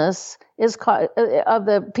 influenza illness is of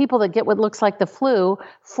the people that get what looks like the flu,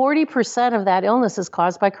 40% of that illness is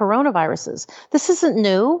caused by coronaviruses. This isn't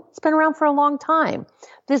new. It's been around for a long time.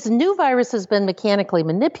 This new virus has been mechanically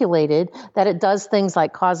manipulated, that it does things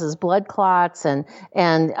like causes blood clots and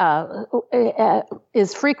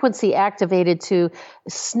is frequency activated to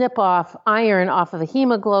snip off iron off of the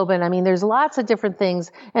hemoglobin. I mean, there's lots of different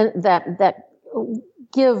things and that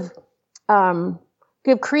give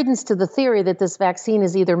credence to the theory that this vaccine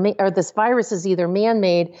is this virus is either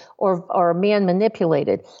man-made or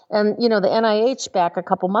man-manipulated. And, the NIH back a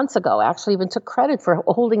couple months ago actually even took credit for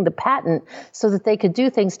holding the patent so that they could do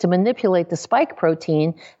things to manipulate the spike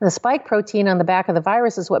protein. And the spike protein on the back of the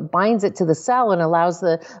virus is what binds it to the cell and allows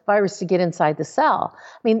the virus to get inside the cell.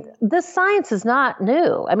 I mean, this science is not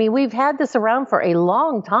new. I mean, we've had this around for a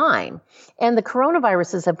long time, and the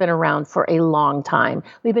coronaviruses have been around for a long time.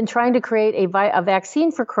 We've been trying to create a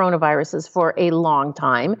vaccine for coronaviruses for a long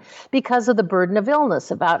time because of the burden of illness,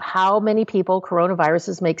 about how many people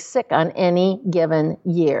coronaviruses make sick on any given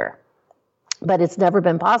year. But it's never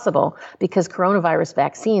been possible because coronavirus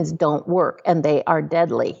vaccines don't work and they are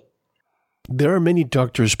deadly. There are many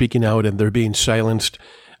doctors speaking out and they're being silenced.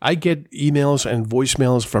 I get emails and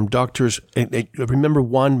voicemails from doctors. I remember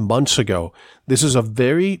one months ago. This is a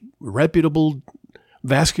very reputable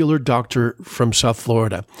vascular doctor from South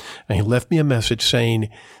Florida. And he left me a message saying,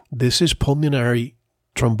 this is pulmonary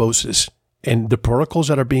thrombosis, and the protocols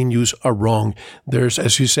that are being used are wrong. There's,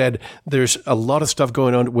 as you said, there's a lot of stuff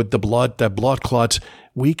going on with the blood clots.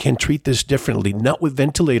 We can treat this differently, not with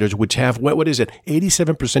ventilators, which have,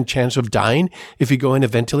 87% chance of dying if you go in a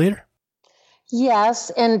ventilator? Yes,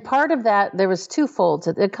 and part of that, there was twofold.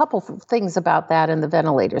 A couple things about that in the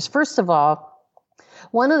ventilators. First of all,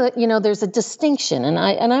 one of the, there's a distinction, and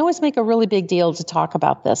I always make a really big deal to talk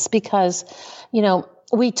about this because,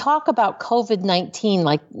 we talk about COVID-19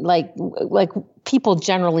 like people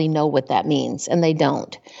generally know what that means, and they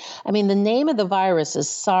don't. I mean, the name of the virus is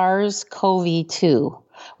SARS-CoV-2.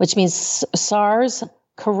 which means SARS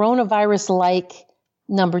coronavirus-like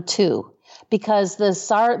number 2. Because the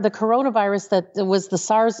coronavirus that was the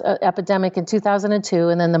SARS epidemic in 2002,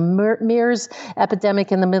 and then the MERS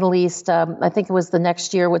epidemic in the Middle East, I think it was the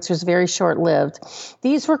next year, which was very short-lived.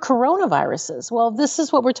 These were coronaviruses. Well, this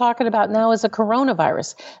is what we're talking about now is a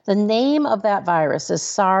coronavirus. The name of that virus is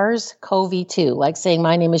SARS-CoV-2, like saying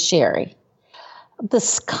my name is Sherri.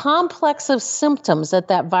 This complex of symptoms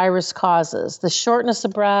that virus causes, the shortness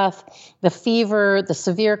of breath, the fever, the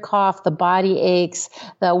severe cough, the body aches,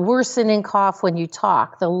 the worsening cough when you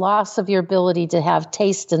talk, the loss of your ability to have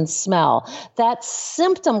taste and smell, that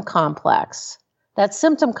symptom complex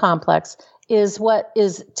is what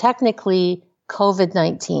is technically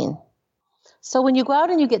COVID-19. So when you go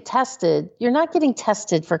out and you get tested, you're not getting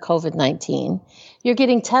tested for COVID-19. You're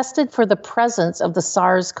getting tested for the presence of the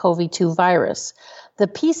SARS-CoV-2 virus. The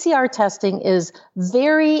PCR testing is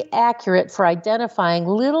very accurate for identifying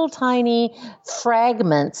little tiny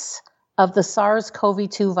fragments of the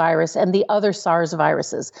SARS-CoV-2 virus and the other SARS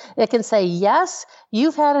viruses. It can say, yes,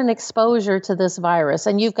 you've had an exposure to this virus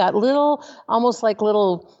and you've got almost like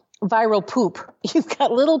little viral poop. You've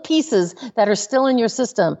got little pieces that are still in your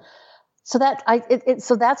system. So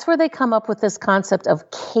that's where they come up with this concept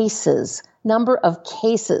of cases, number of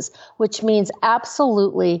cases, which means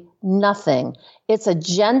absolutely nothing. It's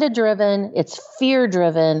agenda-driven. It's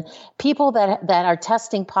fear-driven. People that are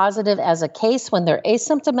testing positive as a case when they're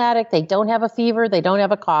asymptomatic, they don't have a fever, they don't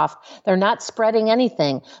have a cough, they're not spreading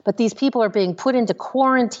anything. But these people are being put into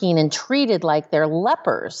quarantine and treated like they're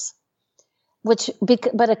lepers. As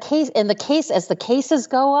the cases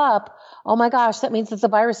go up, oh my gosh, that means that the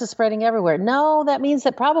virus is spreading everywhere. No, that means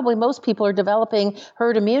that probably most people are developing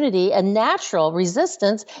herd immunity and natural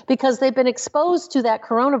resistance because they've been exposed to that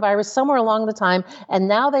coronavirus somewhere along the time, and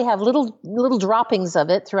now they have little droppings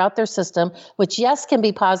of it throughout their system, which yes can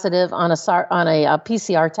be positive on a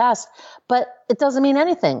PCR test, but it doesn't mean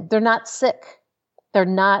anything. They're not sick. They're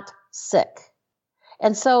not sick.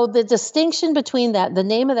 And so the distinction between the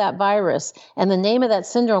name of that virus and the name of that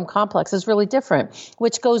syndrome complex is really different,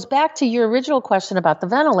 which goes back to your original question about the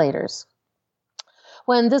ventilators.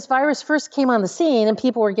 When this virus first came on the scene and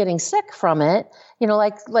people were getting sick from it,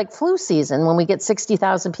 like flu season, when we get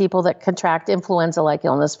 60,000 people that contract influenza-like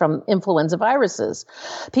illness from influenza viruses,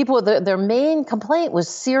 their main complaint was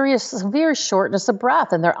severe shortness of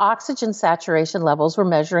breath, and their oxygen saturation levels were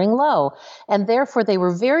measuring low. And therefore, they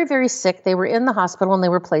were very, very sick. They were in the hospital and they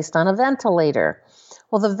were placed on a ventilator.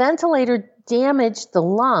 Well, the ventilator damaged the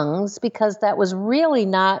lungs because that was really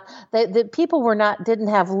not the people didn't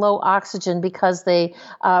have low oxygen because there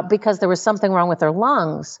was something wrong with their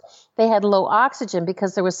lungs. They had low oxygen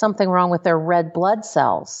because there was something wrong with their red blood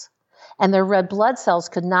cells. And their red blood cells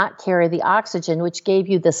could not carry the oxygen, which gave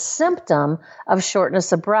you the symptom of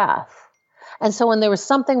shortness of breath. And so when there was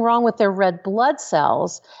something wrong with their red blood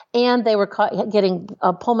cells and they were getting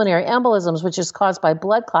pulmonary embolisms, which is caused by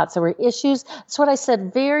blood clots, there were issues. That's what I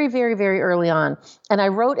said very, very, very early on. And I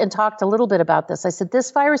wrote and talked a little bit about this. I said,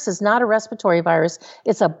 this virus is not a respiratory virus.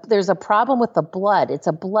 There's a problem with the blood. It's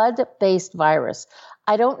a blood-based virus.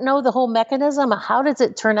 I don't know the whole mechanism. How does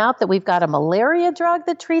it turn out that we've got a malaria drug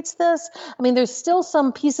that treats this? I mean, there's still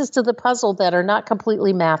some pieces to the puzzle that are not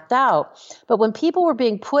completely mapped out. But when people were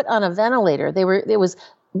being put on a ventilator, they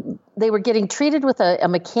were getting treated with a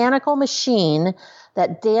mechanical machine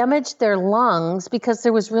that damaged their lungs because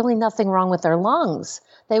there was really nothing wrong with their lungs.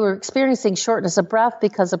 They were experiencing shortness of breath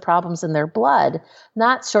because of problems in their blood,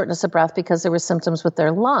 not shortness of breath because there were symptoms with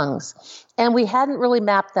their lungs. And we hadn't really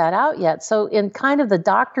mapped that out yet. So in kind of the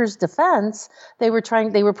doctor's defense, they were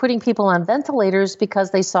putting people on ventilators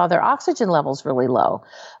because they saw their oxygen levels really low.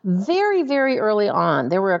 Very, very early on,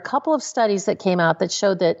 there were a couple of studies that came out that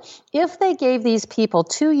showed that if they gave these people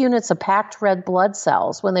 2 units of packed red blood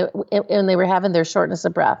cells when they were having their shortness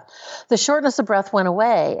of breath, the shortness of breath went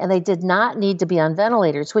away and they did not need to be on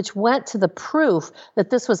ventilators, which went to the proof that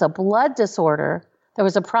this was a blood disorder. There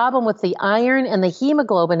was a problem with the iron and the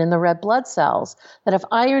hemoglobin in the red blood cells, that if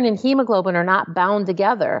iron and hemoglobin are not bound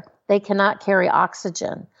together, they cannot carry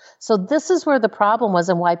oxygen. So this is where the problem was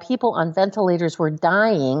and why people on ventilators were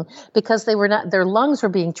dying, because their lungs were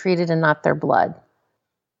being treated and not their blood.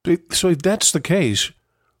 So if that's the case,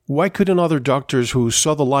 why couldn't other doctors who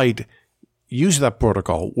saw the light use that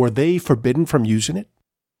protocol? Were they forbidden from using it?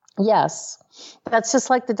 Yes. That's just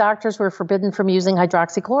like the doctors were forbidden from using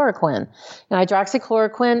hydroxychloroquine. Now,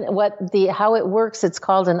 hydroxychloroquine, how it works, it's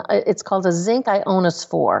called a zinc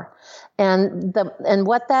ionophore. And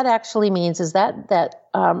what that actually means is that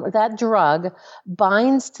drug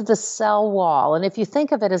binds to the cell wall. And if you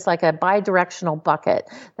think of it as like a bidirectional bucket,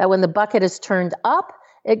 that when the bucket is turned up,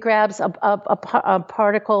 it grabs a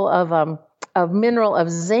particle of mineral of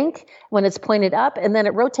zinc when it's pointed up, and then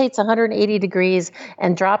it rotates 180 degrees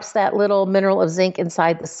and drops that little mineral of zinc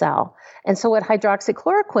inside the cell. And so what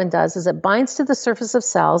hydroxychloroquine does is it binds to the surface of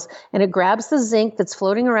cells and it grabs the zinc that's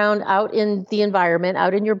floating around out in the environment,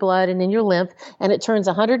 out in your blood and in your lymph, and it turns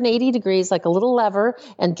 180 degrees like a little lever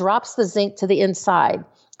and drops the zinc to the inside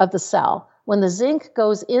of the cell. When the zinc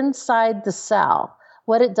goes inside the cell,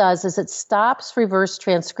 what it does is it stops reverse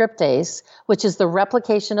transcriptase, which is the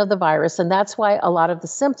replication of the virus. And that's why a lot of the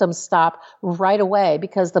symptoms stop right away,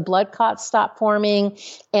 because the blood clots stop forming.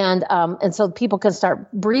 And so people can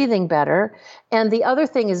start breathing better. And the other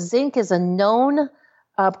thing is zinc is a known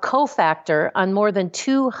cofactor on more than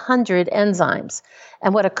 200 enzymes.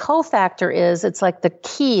 And what a cofactor is, it's like the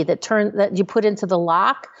key that you put into the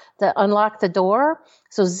lock to unlock the door.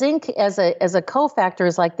 So zinc as a cofactor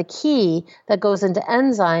is like the key that goes into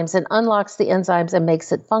enzymes and unlocks the enzymes and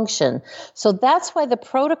makes it function. So that's why the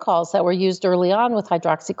protocols that were used early on with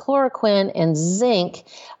hydroxychloroquine and zinc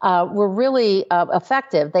were really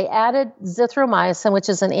effective. They added zithromycin, which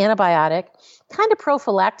is an antibiotic, kind of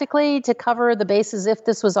prophylactically to cover the bases if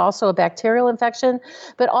this was also a bacterial infection,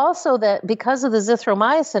 but also that because of the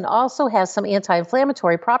zithromycin also has some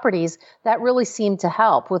anti-inflammatory properties that really seem to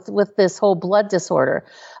help with this whole blood disorder.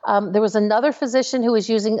 There was another physician who was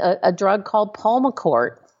using a drug called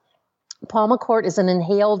Pulmicort. Pulmicort is an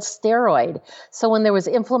inhaled steroid. So when there was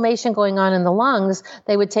inflammation going on in the lungs,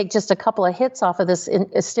 they would take just a couple of hits off of this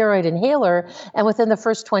steroid inhaler, and within the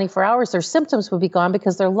first 24 hours, their symptoms would be gone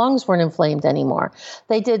because their lungs weren't inflamed anymore.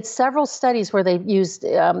 They did several studies where they used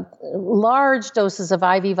large doses of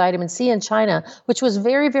IV vitamin C in China, which was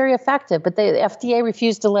very, very effective, but the FDA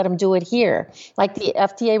refused to let them do it here. Like the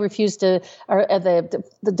FDA refused to, or the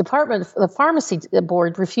department, the pharmacy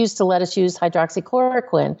board refused to let us use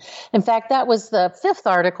hydroxychloroquine. In fact, that was the fifth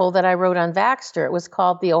article that I wrote on Vaxxter. It was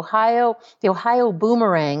called the Ohio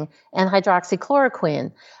Boomerang and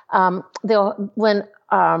Hydroxychloroquine.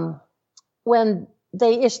 When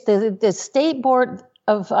they issued the state board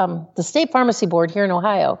of the state pharmacy board here in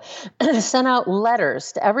Ohio sent out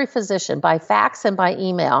letters to every physician by fax and by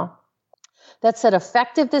email that said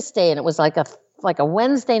effective this day, and it was like a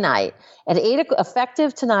Wednesday night at 8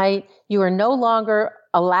 effective tonight, you are no longer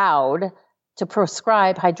allowed to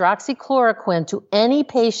prescribe hydroxychloroquine to any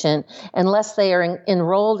patient unless they are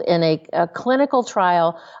enrolled in a clinical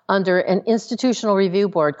trial under an institutional review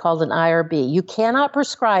board called an IRB. You cannot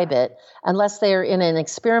prescribe it unless they are in an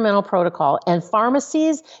experimental protocol. And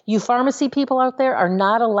pharmacies, you pharmacy people out there, are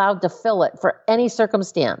not allowed to fill it for any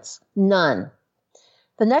circumstance. None.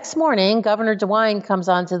 The next morning, Governor DeWine comes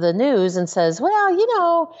onto the news and says,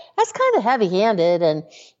 well, that's kind of heavy-handed. And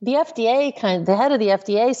the FDA, the head of the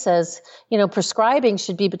FDA says, prescribing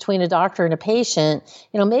should be between a doctor and a patient.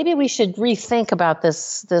 Maybe we should rethink about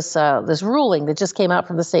this ruling that just came out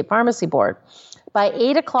from the state pharmacy board. By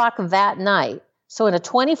 8 o'clock that night, so in a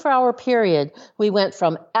 24-hour period, we went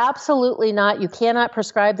from absolutely not, you cannot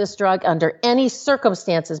prescribe this drug under any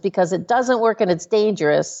circumstances because it doesn't work and it's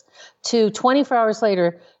dangerous, to 24 hours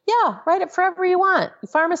later, yeah, write it forever you want.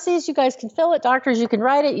 Pharmacies, you guys can fill it. Doctors, you can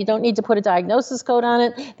write it. You don't need to put a diagnosis code on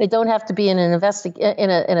it. They don't have to be in in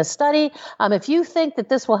a study. If you think that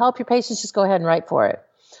this will help your patients, just go ahead and write for it.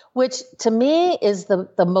 Which to me is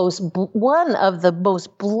one of the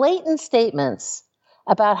most blatant statements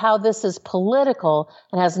about how this is political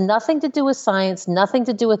and has nothing to do with science, nothing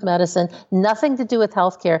to do with medicine, nothing to do with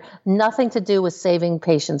healthcare, nothing to do with saving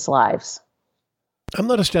patients' lives. I'm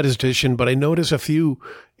not a statistician, but I notice a few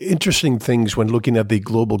interesting things when looking at the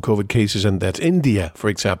global COVID cases and deaths. India, for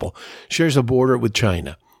example, shares a border with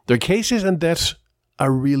China. Their cases and deaths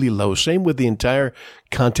are really low. Same with the entire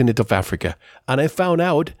continent of Africa. And I found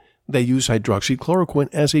out they use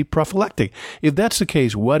hydroxychloroquine as a prophylactic. If that's the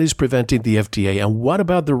case, what is preventing the FDA? And what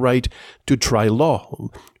about the right to try law?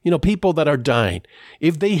 People that are dying,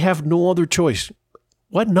 if they have no other choice,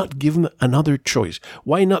 why not give them another choice?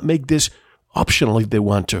 Why not make this optional if they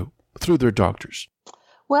want to, through their doctors?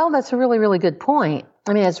 Well, that's a really, really good point.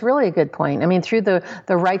 It's really a good point. Through the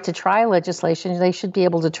right to try legislation, they should be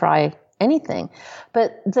able to try anything.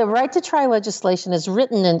 But the right to try legislation is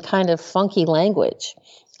written in kind of funky language.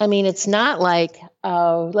 It's not like,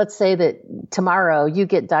 let's say that tomorrow you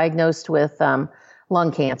get diagnosed with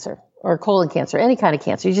lung cancer or colon cancer, any kind of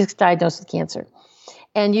cancer. You just diagnosed with cancer.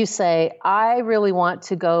 And you say, I really want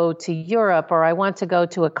to go to Europe, or I want to go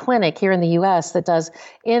to a clinic here in the U.S. that does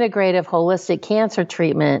integrative holistic cancer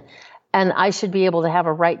treatment, and I should be able to have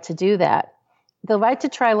a right to do that. The right to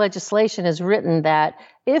try legislation is written that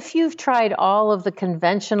if you've tried all of the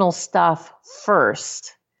conventional stuff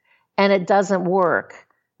first and it doesn't work,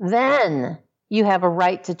 then you have a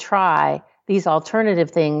right to try these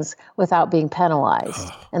alternative things without being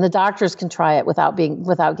penalized. And the doctors can try it without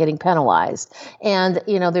getting penalized. And,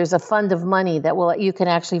 there's a fund of money that you can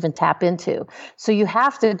actually even tap into. So you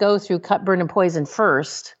have to go through cut, burn, and poison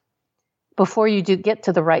first before you do get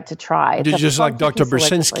to the right to try. It's just like Dr.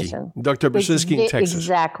 Brzezinski. Dr. Brzezinski in Texas.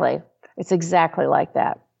 Exactly. It's exactly like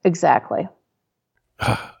that. Exactly.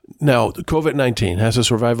 Now, COVID-19 has a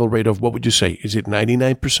survival rate of, what would you say? Is it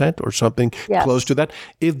 99% or something close to that?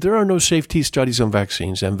 If there are no safety studies on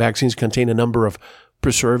vaccines and vaccines contain a number of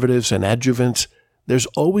preservatives and adjuvants, there's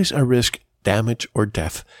always a risk, damage, or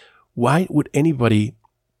death. Why would anybody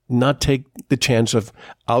not take the chance of,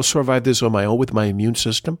 I'll survive this on my own with my immune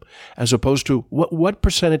system, as opposed to what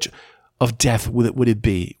percentage of death would it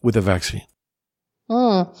be with a vaccine?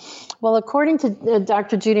 Well, according to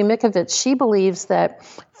Dr. Judy Mikovits, she believes that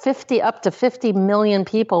up to 50 million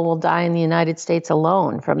people will die in the United States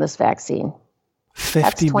alone from this vaccine.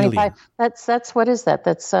 50 million. That's what is that?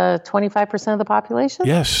 That's 25% of the population?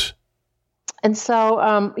 Yes. And so,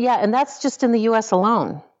 and that's just in the U.S.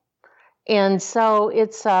 alone. And so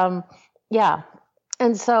it's, And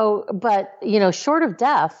so, but, short of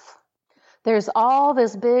death, there's all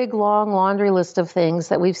this big, long laundry list of things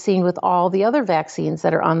that we've seen with all the other vaccines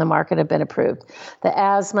that are on the market have been approved. The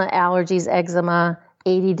asthma, allergies, eczema,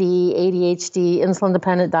 ADD, ADHD,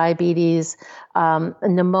 insulin-dependent diabetes,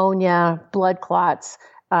 pneumonia, blood clots,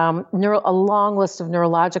 a long list of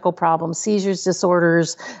neurological problems, seizures,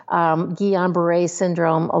 disorders, Guillain-Barré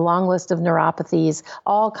syndrome, a long list of neuropathies,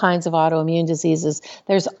 all kinds of autoimmune diseases.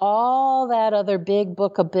 There's all that other big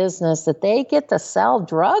book of business that they get to sell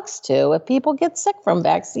drugs to if people get sick from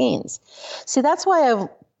vaccines. See, that's why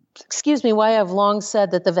I've long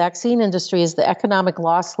said that the vaccine industry is the economic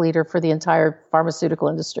loss leader for the entire pharmaceutical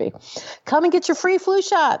industry. Come and get your free flu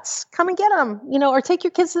shots. Come and get them, or take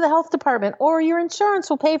your kids to the health department, or your insurance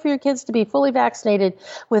will pay for your kids to be fully vaccinated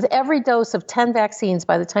with every dose of 10 vaccines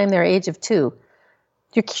by the time they're age of 2.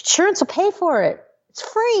 Your insurance will pay for it. It's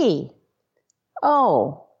free.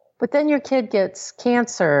 Oh, but then your kid gets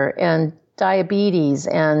cancer and diabetes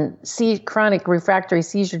and chronic refractory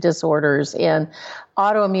seizure disorders and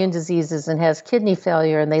autoimmune diseases and has kidney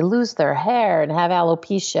failure and they lose their hair and have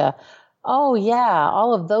alopecia. Oh, yeah,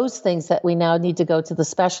 all of those things that we now need to go to the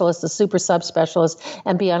specialist, the super subspecialist,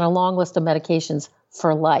 and be on a long list of medications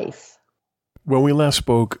for life. When we last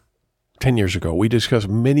spoke 10 years ago, we discussed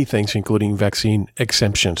many things, including vaccine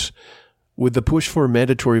exemptions. With the push for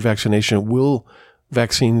mandatory vaccination, will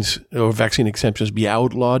vaccines or vaccine exemptions be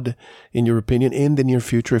outlawed, in your opinion, in the near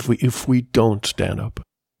future if we don't stand up?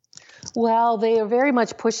 Well, they are very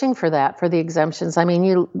much pushing for that, for the exemptions. I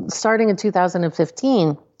mean, starting in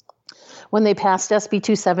 2015, when they passed SB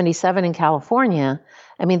 277 in California,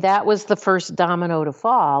 I mean, that was the first domino to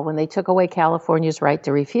fall when they took away California's right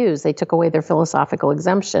to refuse. They took away their philosophical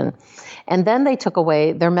exemption, and then they took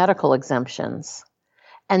away their medical exemptions.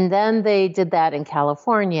 And then they did that in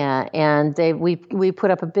California, and we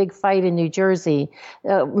put up a big fight in New Jersey.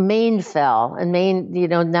 Maine fell, and Maine,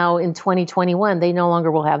 now in 2021, they no longer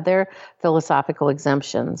will have their philosophical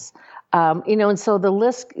exemptions. And so the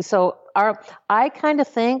list. I kind of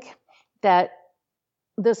think that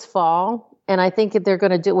this fall, and I think they're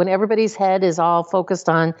going to do, when everybody's head is all focused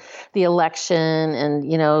on the election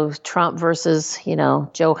and, Trump versus,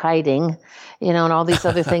 Joe hiding, and all these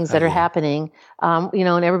other things that are happening,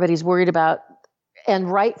 and everybody's worried about,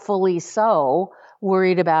 and rightfully so,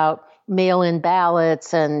 worried about mail-in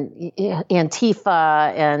ballots and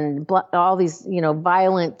Antifa and all these,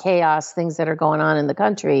 violent chaos things that are going on in the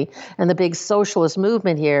country and the big socialist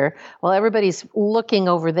movement here. While everybody's looking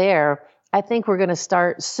over there, I think we're going to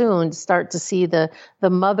start to see the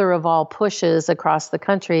mother of all pushes across the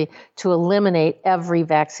country to eliminate every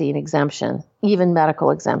vaccine exemption, even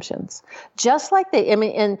medical exemptions. Just like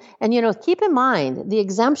and keep in mind, the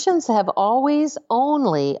exemptions have always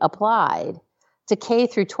only applied to K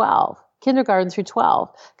through 12, kindergarten through 12,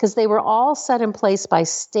 because they were all set in place by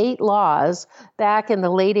state laws back in the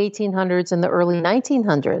late 1800s and the early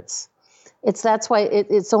 1900s. That's why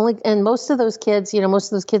it's only, and most of those kids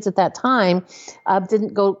at that time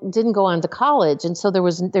didn't go on to college, and so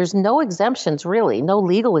there's no exemptions, really, no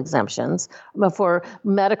legal exemptions for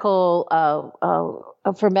medical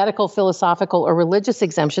philosophical or religious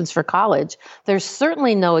exemptions for college. There's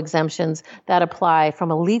certainly no exemptions that apply from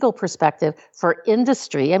a legal perspective for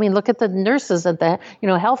industry. I mean, look at the nurses and the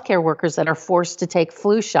healthcare workers that are forced to take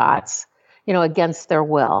flu shots, against their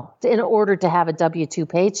will in order to have a W-2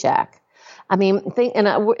 paycheck. I mean,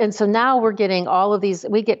 and so now we're getting all of these,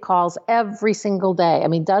 we get calls every single day. I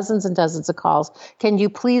mean, dozens and dozens of calls. Can you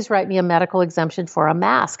please write me a medical exemption for a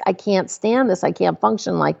mask? I can't stand this. I can't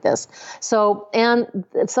function like this. So when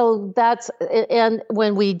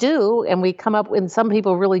we do, and we come up, and some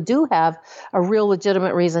people really do have a real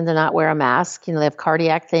legitimate reason to not wear a mask. They have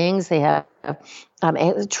cardiac things. They have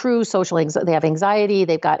true social anxiety. They have anxiety.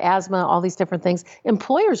 They've got asthma, all these different things.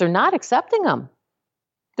 Employers are not accepting them.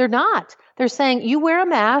 They're not. They're saying you wear a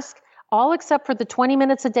mask, all except for the 20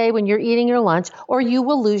 minutes a day when you're eating your lunch, or you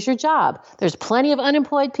will lose your job. There's plenty of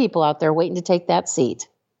unemployed people out there waiting to take that seat.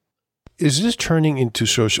 Is this turning into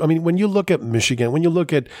social? I mean, when you look at Michigan, when you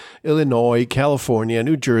look at Illinois, California,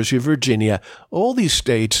 New Jersey, Virginia, all these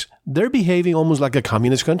states, they're behaving almost like a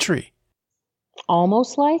communist country.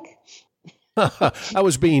 Almost like? I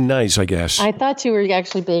was being nice, I guess. I thought you were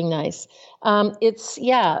actually being nice.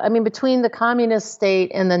 Between the communist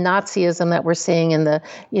state and the Nazism that we're seeing in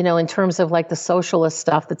in terms of like the socialist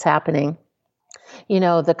stuff that's happening,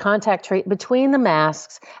 the contact trade between the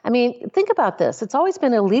masks. I mean, think about this. It's always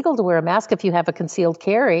been illegal to wear a mask if you have a concealed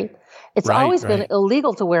carry. It's always been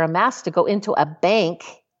illegal to wear a mask to go into a bank.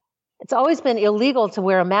 It's always been illegal to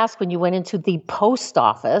wear a mask when you went into the post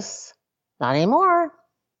office. Not anymore.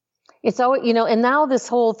 It's always, and now this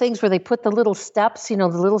whole things where they put the little steps, the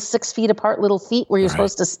little 6 feet apart little feet where you're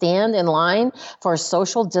supposed to stand in line for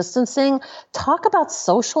social distancing. Talk about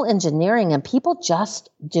social engineering, and people just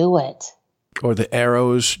do it. Or the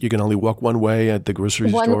arrows, you can only walk one way at the grocery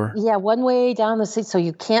store. Yeah, one way down the street, so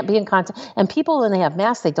you can't be in contact. And people, when they have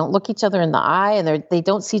masks, they don't look each other in the eye, and they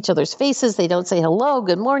don't see each other's faces. They don't say hello,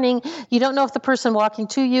 good morning. You don't know if the person walking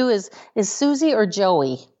to you is Susie or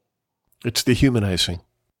Joey. It's dehumanizing.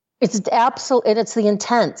 It's absolute, and it's the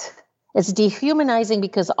intent. It's dehumanizing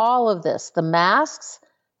because all of this, the masks,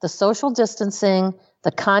 the social distancing,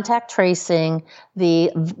 the contact tracing,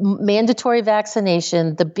 the mandatory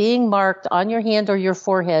vaccination, the being marked on your hand or your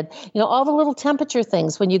forehead, all the little temperature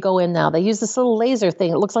things when you go in now. They use this little laser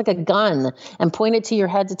thing. It looks like a gun and point it to your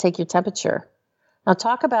head to take your temperature. Now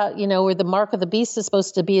talk about, where the mark of the beast is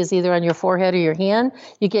supposed to be is either on your forehead or your hand.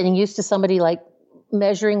 You're getting used to somebody like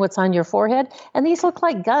measuring what's on your forehead. And these look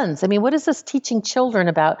like guns. I mean, what is this teaching children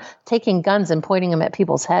about taking guns and pointing them at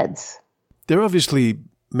people's heads? They're obviously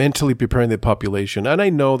mentally preparing the population. And I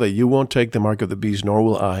know that you won't take the mark of the beast, nor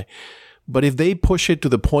will I. But if they push it to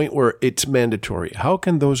the point where it's mandatory, how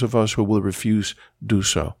can those of us who will refuse do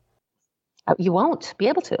so? You won't be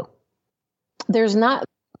able to. There is not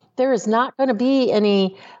going to be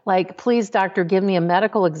any, please, doctor, give me a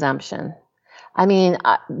medical exemption. I mean,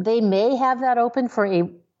 they may have that open for a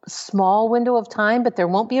small window of time, but there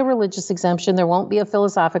won't be a religious exemption. There won't be a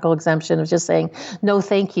philosophical exemption of just saying, no,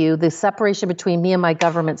 thank you. The separation between me and my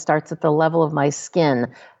government starts at the level of my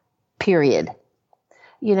skin, period.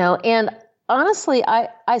 And honestly,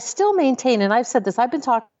 I still maintain, and I've said this, I've been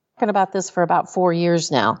talking about this for about 4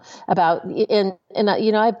 years now, I've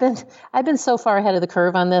been so far ahead of the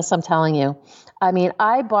curve on this, I'm telling you. I mean,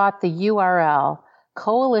 I bought the URL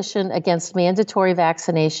Coalition Against Mandatory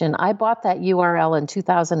Vaccination. I bought that URL in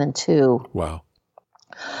 2002. Wow.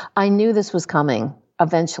 I knew this was coming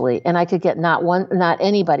eventually, and I could get not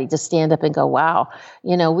anybody to stand up and go, wow,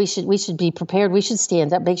 we should be prepared. We should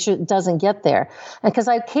stand up, make sure it doesn't get there. Because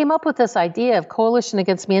I came up with this idea of Coalition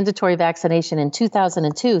Against Mandatory Vaccination in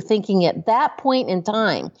 2002, thinking at that point in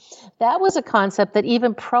time, that was a concept that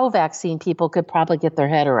even pro-vaccine people could probably get their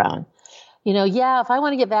head around. If I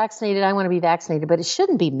want to get vaccinated, I want to be vaccinated, but it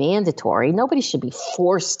shouldn't be mandatory. Nobody should be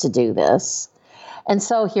forced to do this. And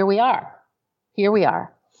so here we are.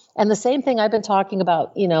 And the same thing I've been talking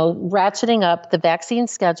about, ratcheting up the vaccine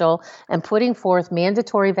schedule and putting forth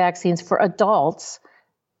mandatory vaccines for adults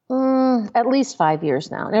at least 5 years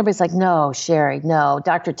now. And everybody's like, no, Sherri, no,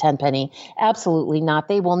 Dr. Tenpenny, absolutely not.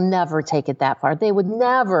 They will never take it that far. They would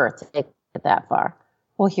never take it that far.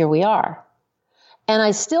 Well, here we are. And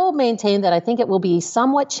I still maintain that I think it will be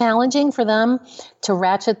somewhat challenging for them to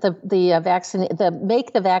ratchet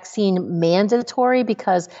make the vaccine mandatory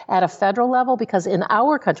because at a federal level, because in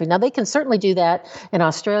our country, now they can certainly do that in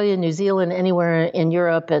Australia, New Zealand, anywhere in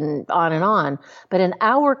Europe and on. But in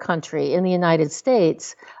our country, in the United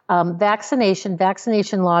States, vaccination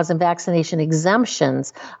laws and vaccination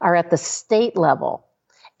exemptions are at the state level.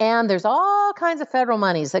 And there's all kinds of federal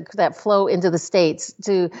monies that flow into the states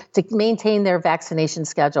to maintain their vaccination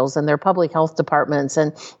schedules and their public health departments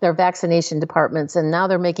and their vaccination departments. And now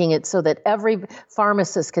they're making it so that every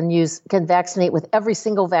pharmacist can vaccinate with every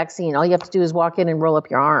single vaccine. All you have to do is walk in and roll up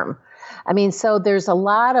your arm. I mean, so there's a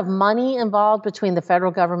lot of money involved between the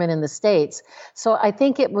federal government and the states. So I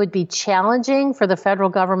think it would be challenging for the federal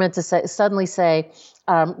government to suddenly say,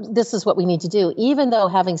 this is what we need to do. Even though,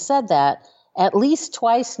 having said that, at least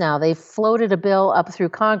twice now, they've floated a bill up through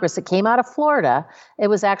Congress. It came out of Florida. It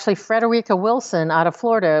was actually Frederica Wilson out of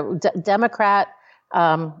Florida, Democrat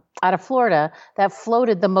out of Florida, that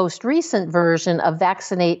floated the most recent version of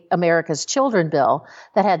Vaccinate America's Children bill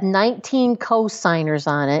that had 19 co-signers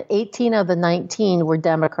on it. 18 of the 19 were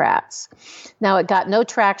Democrats. Now, it got no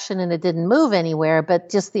traction and it didn't move anywhere, but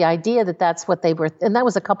just the idea that that's what they were, and that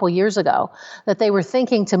was a couple years ago, that they were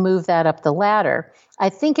thinking to move that up the ladder. I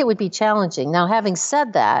think it would be challenging. Now, having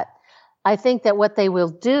said that, I think that what they will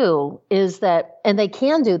do is that, and they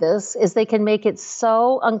can do this, is they can make it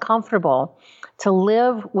so uncomfortable to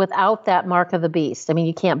live without that mark of the beast. I mean,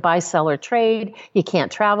 you can't buy, sell, or trade. You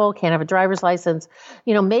can't travel, can't have a driver's license.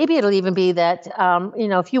 You know, maybe it'll even be that,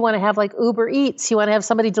 if you want to have like Uber Eats, you want to have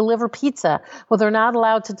somebody deliver pizza. Well, they're not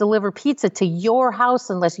allowed to deliver pizza to your house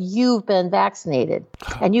unless you've been vaccinated.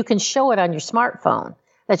 And you can show it on your smartphone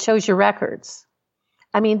that shows your records.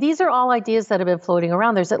 I mean, these are all ideas that have been floating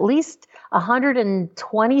around. There's at least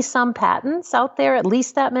 120 some patents out there, at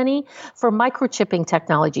least that many, for microchipping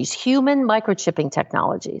technologies, human microchipping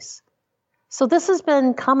technologies. So this has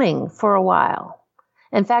been coming for a while.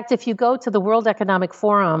 In fact, if you go to the World Economic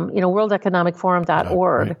Forum,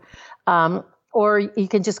 worldeconomicforum.org, or you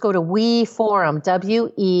can just go to WeForum,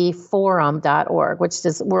 weforum.org, which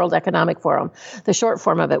is World Economic Forum, the short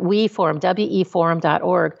form of it, WeForum,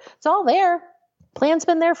 weforum.org. It's all there. Plan's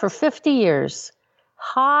been there for 50 years.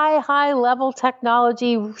 High level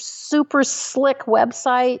technology, super slick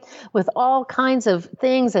website with all kinds of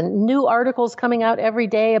things and new articles coming out every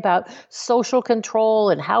day about social control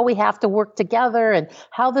and how we have to work together and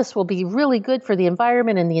how this will be really good for the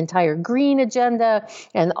environment and the entire green agenda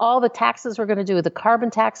and all the taxes we're going to do with the carbon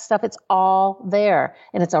tax stuff. It's all there.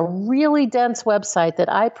 And it's a really dense website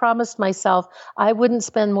that I promised myself I wouldn't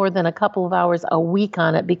spend more than a couple of hours a week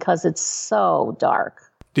on it because it's so dark.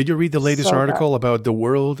 Did you read the latest article about the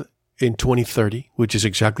world in 2030, which is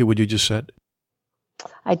exactly what you just said?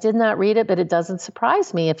 I did not read it, but it doesn't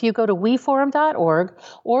surprise me. If you go to weforum.org,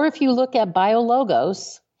 or if you look at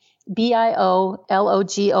BioLogos,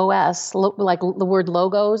 BIOLOGOS, like the word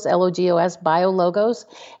logos, LOGOS, BioLogos,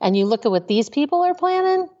 and you look at what these people are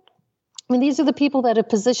planning, I mean, these are the people that have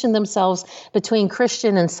positioned themselves between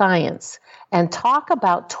Christian and science and talk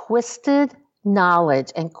about twisted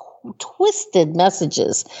knowledge and twisted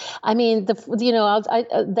messages. I mean,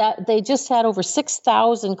 that they just had over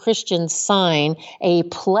 6,000 Christians sign a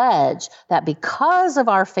pledge that because of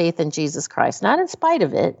our faith in Jesus Christ, not in spite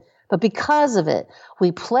of it, but because of it,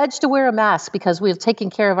 we pledge to wear a mask because we have taken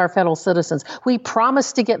care of our fellow citizens. We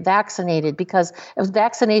promise to get vaccinated because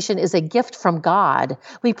vaccination is a gift from God.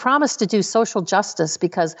 We promise to do social justice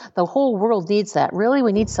because the whole world needs that. Really,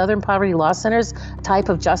 we need Southern Poverty Law Center's type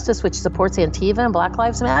of justice, which supports Antifa and Black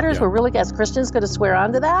Lives Matter. We're really, as Christians, going to swear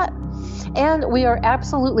on to that. And we are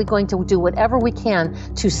absolutely going to do whatever we can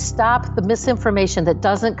to stop the misinformation that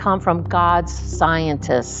doesn't come from God's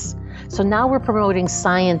scientists. So now we're promoting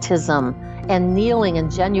scientism and kneeling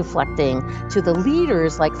and genuflecting to the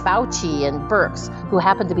leaders like Fauci and Birx, who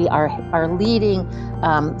happen to be our leading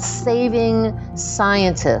saving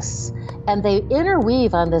scientists. And they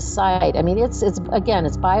interweave on this site. I mean, it's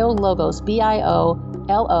BioLogos,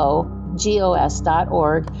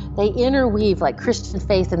 BIOLOGOS.org. They interweave like Christian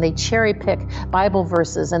faith and they cherry pick Bible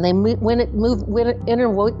verses and they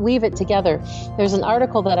interweave it together. There's an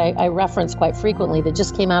article that I reference quite frequently that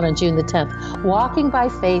just came out on June the 10th. Walking by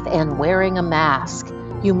faith and wearing a mask.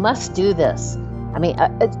 You must do this. I mean,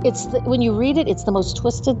 when you read it, it's the most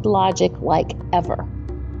twisted logic like ever.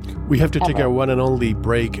 We have to take our one and only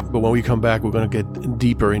break, but when we come back, we're going to get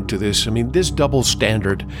deeper into this. I mean, this double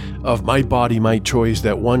standard of my body, my choice,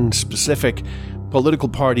 that one specific political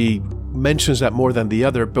party mentions that more than the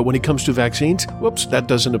other, but when it comes to vaccines, whoops, that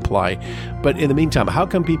doesn't apply. But in the meantime, how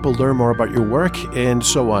can people learn more about your work and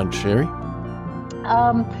so on, Sherri?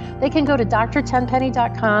 They can go to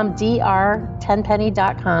drtenpenny.com,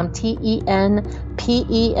 drtenpenny.com,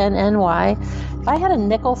 TENPENNY. If I had a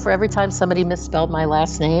nickel for every time somebody misspelled my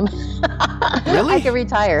last name, really? I could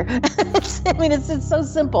retire. I mean, it's so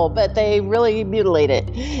simple, but they really mutilate it.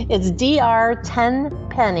 It's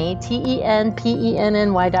Tenpenny,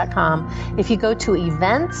 TENPENNY.com. If you go to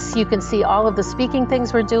events, you can see all of the speaking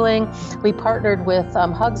things we're doing. We partnered with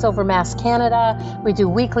Hugs Over Mass Canada. We do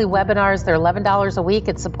weekly webinars. They're $11 a week.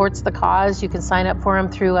 It supports the cause. You can sign up for them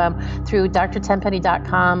through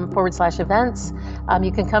drtenpenny.com/events.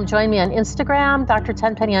 You can come join me on Instagram, Dr.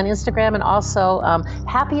 Tenpenny on Instagram, and also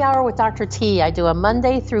Happy Hour with Dr. T. I do a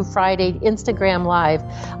Monday through Friday Instagram Live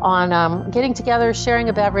on getting together, sharing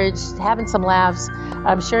a beverage, having some laughs,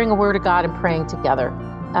 sharing a word of God, and praying together.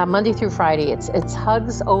 Monday through Friday. It's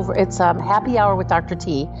Happy Hour with Dr.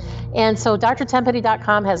 T. And so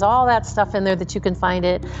drtenpenny.com has all that stuff in there that you can find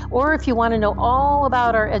it. Or if you want to know all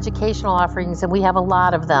about our educational offerings, and we have a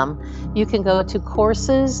lot of them, you can go to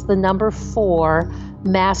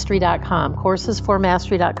courses4mastery.com.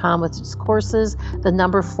 Courses4mastery.com, which is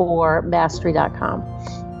courses4mastery.com.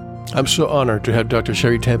 I'm so honored to have Dr.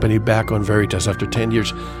 Sherri Tenpenny back on Veritas after 10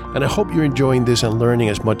 years, and I hope you're enjoying this and learning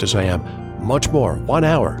as much as I am. Much more, 1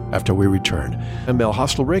 hour after we return. I'm Mel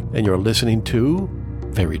Hostelrick, and you're listening to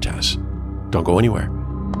Veritas. Don't go anywhere.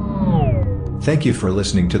 Thank you for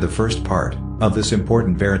listening to the first part of this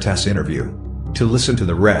important Veritas interview. To listen to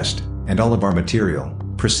the rest, and all of our material,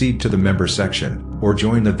 proceed to the Members section, or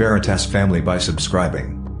join the Veritas family by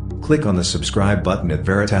subscribing. Click on the subscribe button at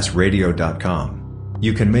veritasradio.com.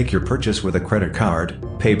 You can make your purchase with a credit card,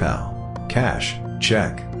 PayPal, cash,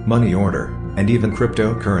 check, money order, and even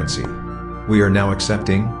cryptocurrency. We are now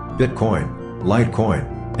accepting Bitcoin, Litecoin,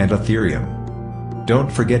 and Ethereum.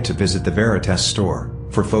 Don't forget to visit the Veritas store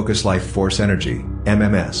for Focus Life Force Energy,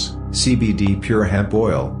 MMS, CBD Pure Hemp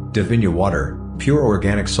Oil, Divinia Water, Pure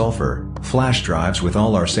Organic Sulfur, flash drives with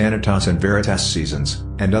all our Sanitas and Veritas seasons,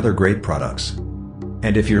 and other great products.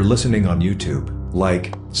 And if you're listening on YouTube,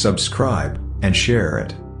 like, subscribe, and share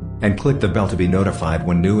it. And click the bell to be notified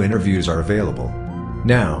when new interviews are available.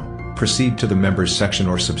 Now, proceed to the Members section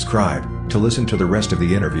or subscribe to listen to the rest of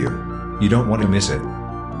the interview. You don't want to miss it.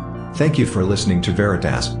 Thank you for listening to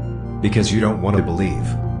Veritas. Because you don't want to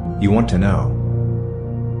believe. You want to know.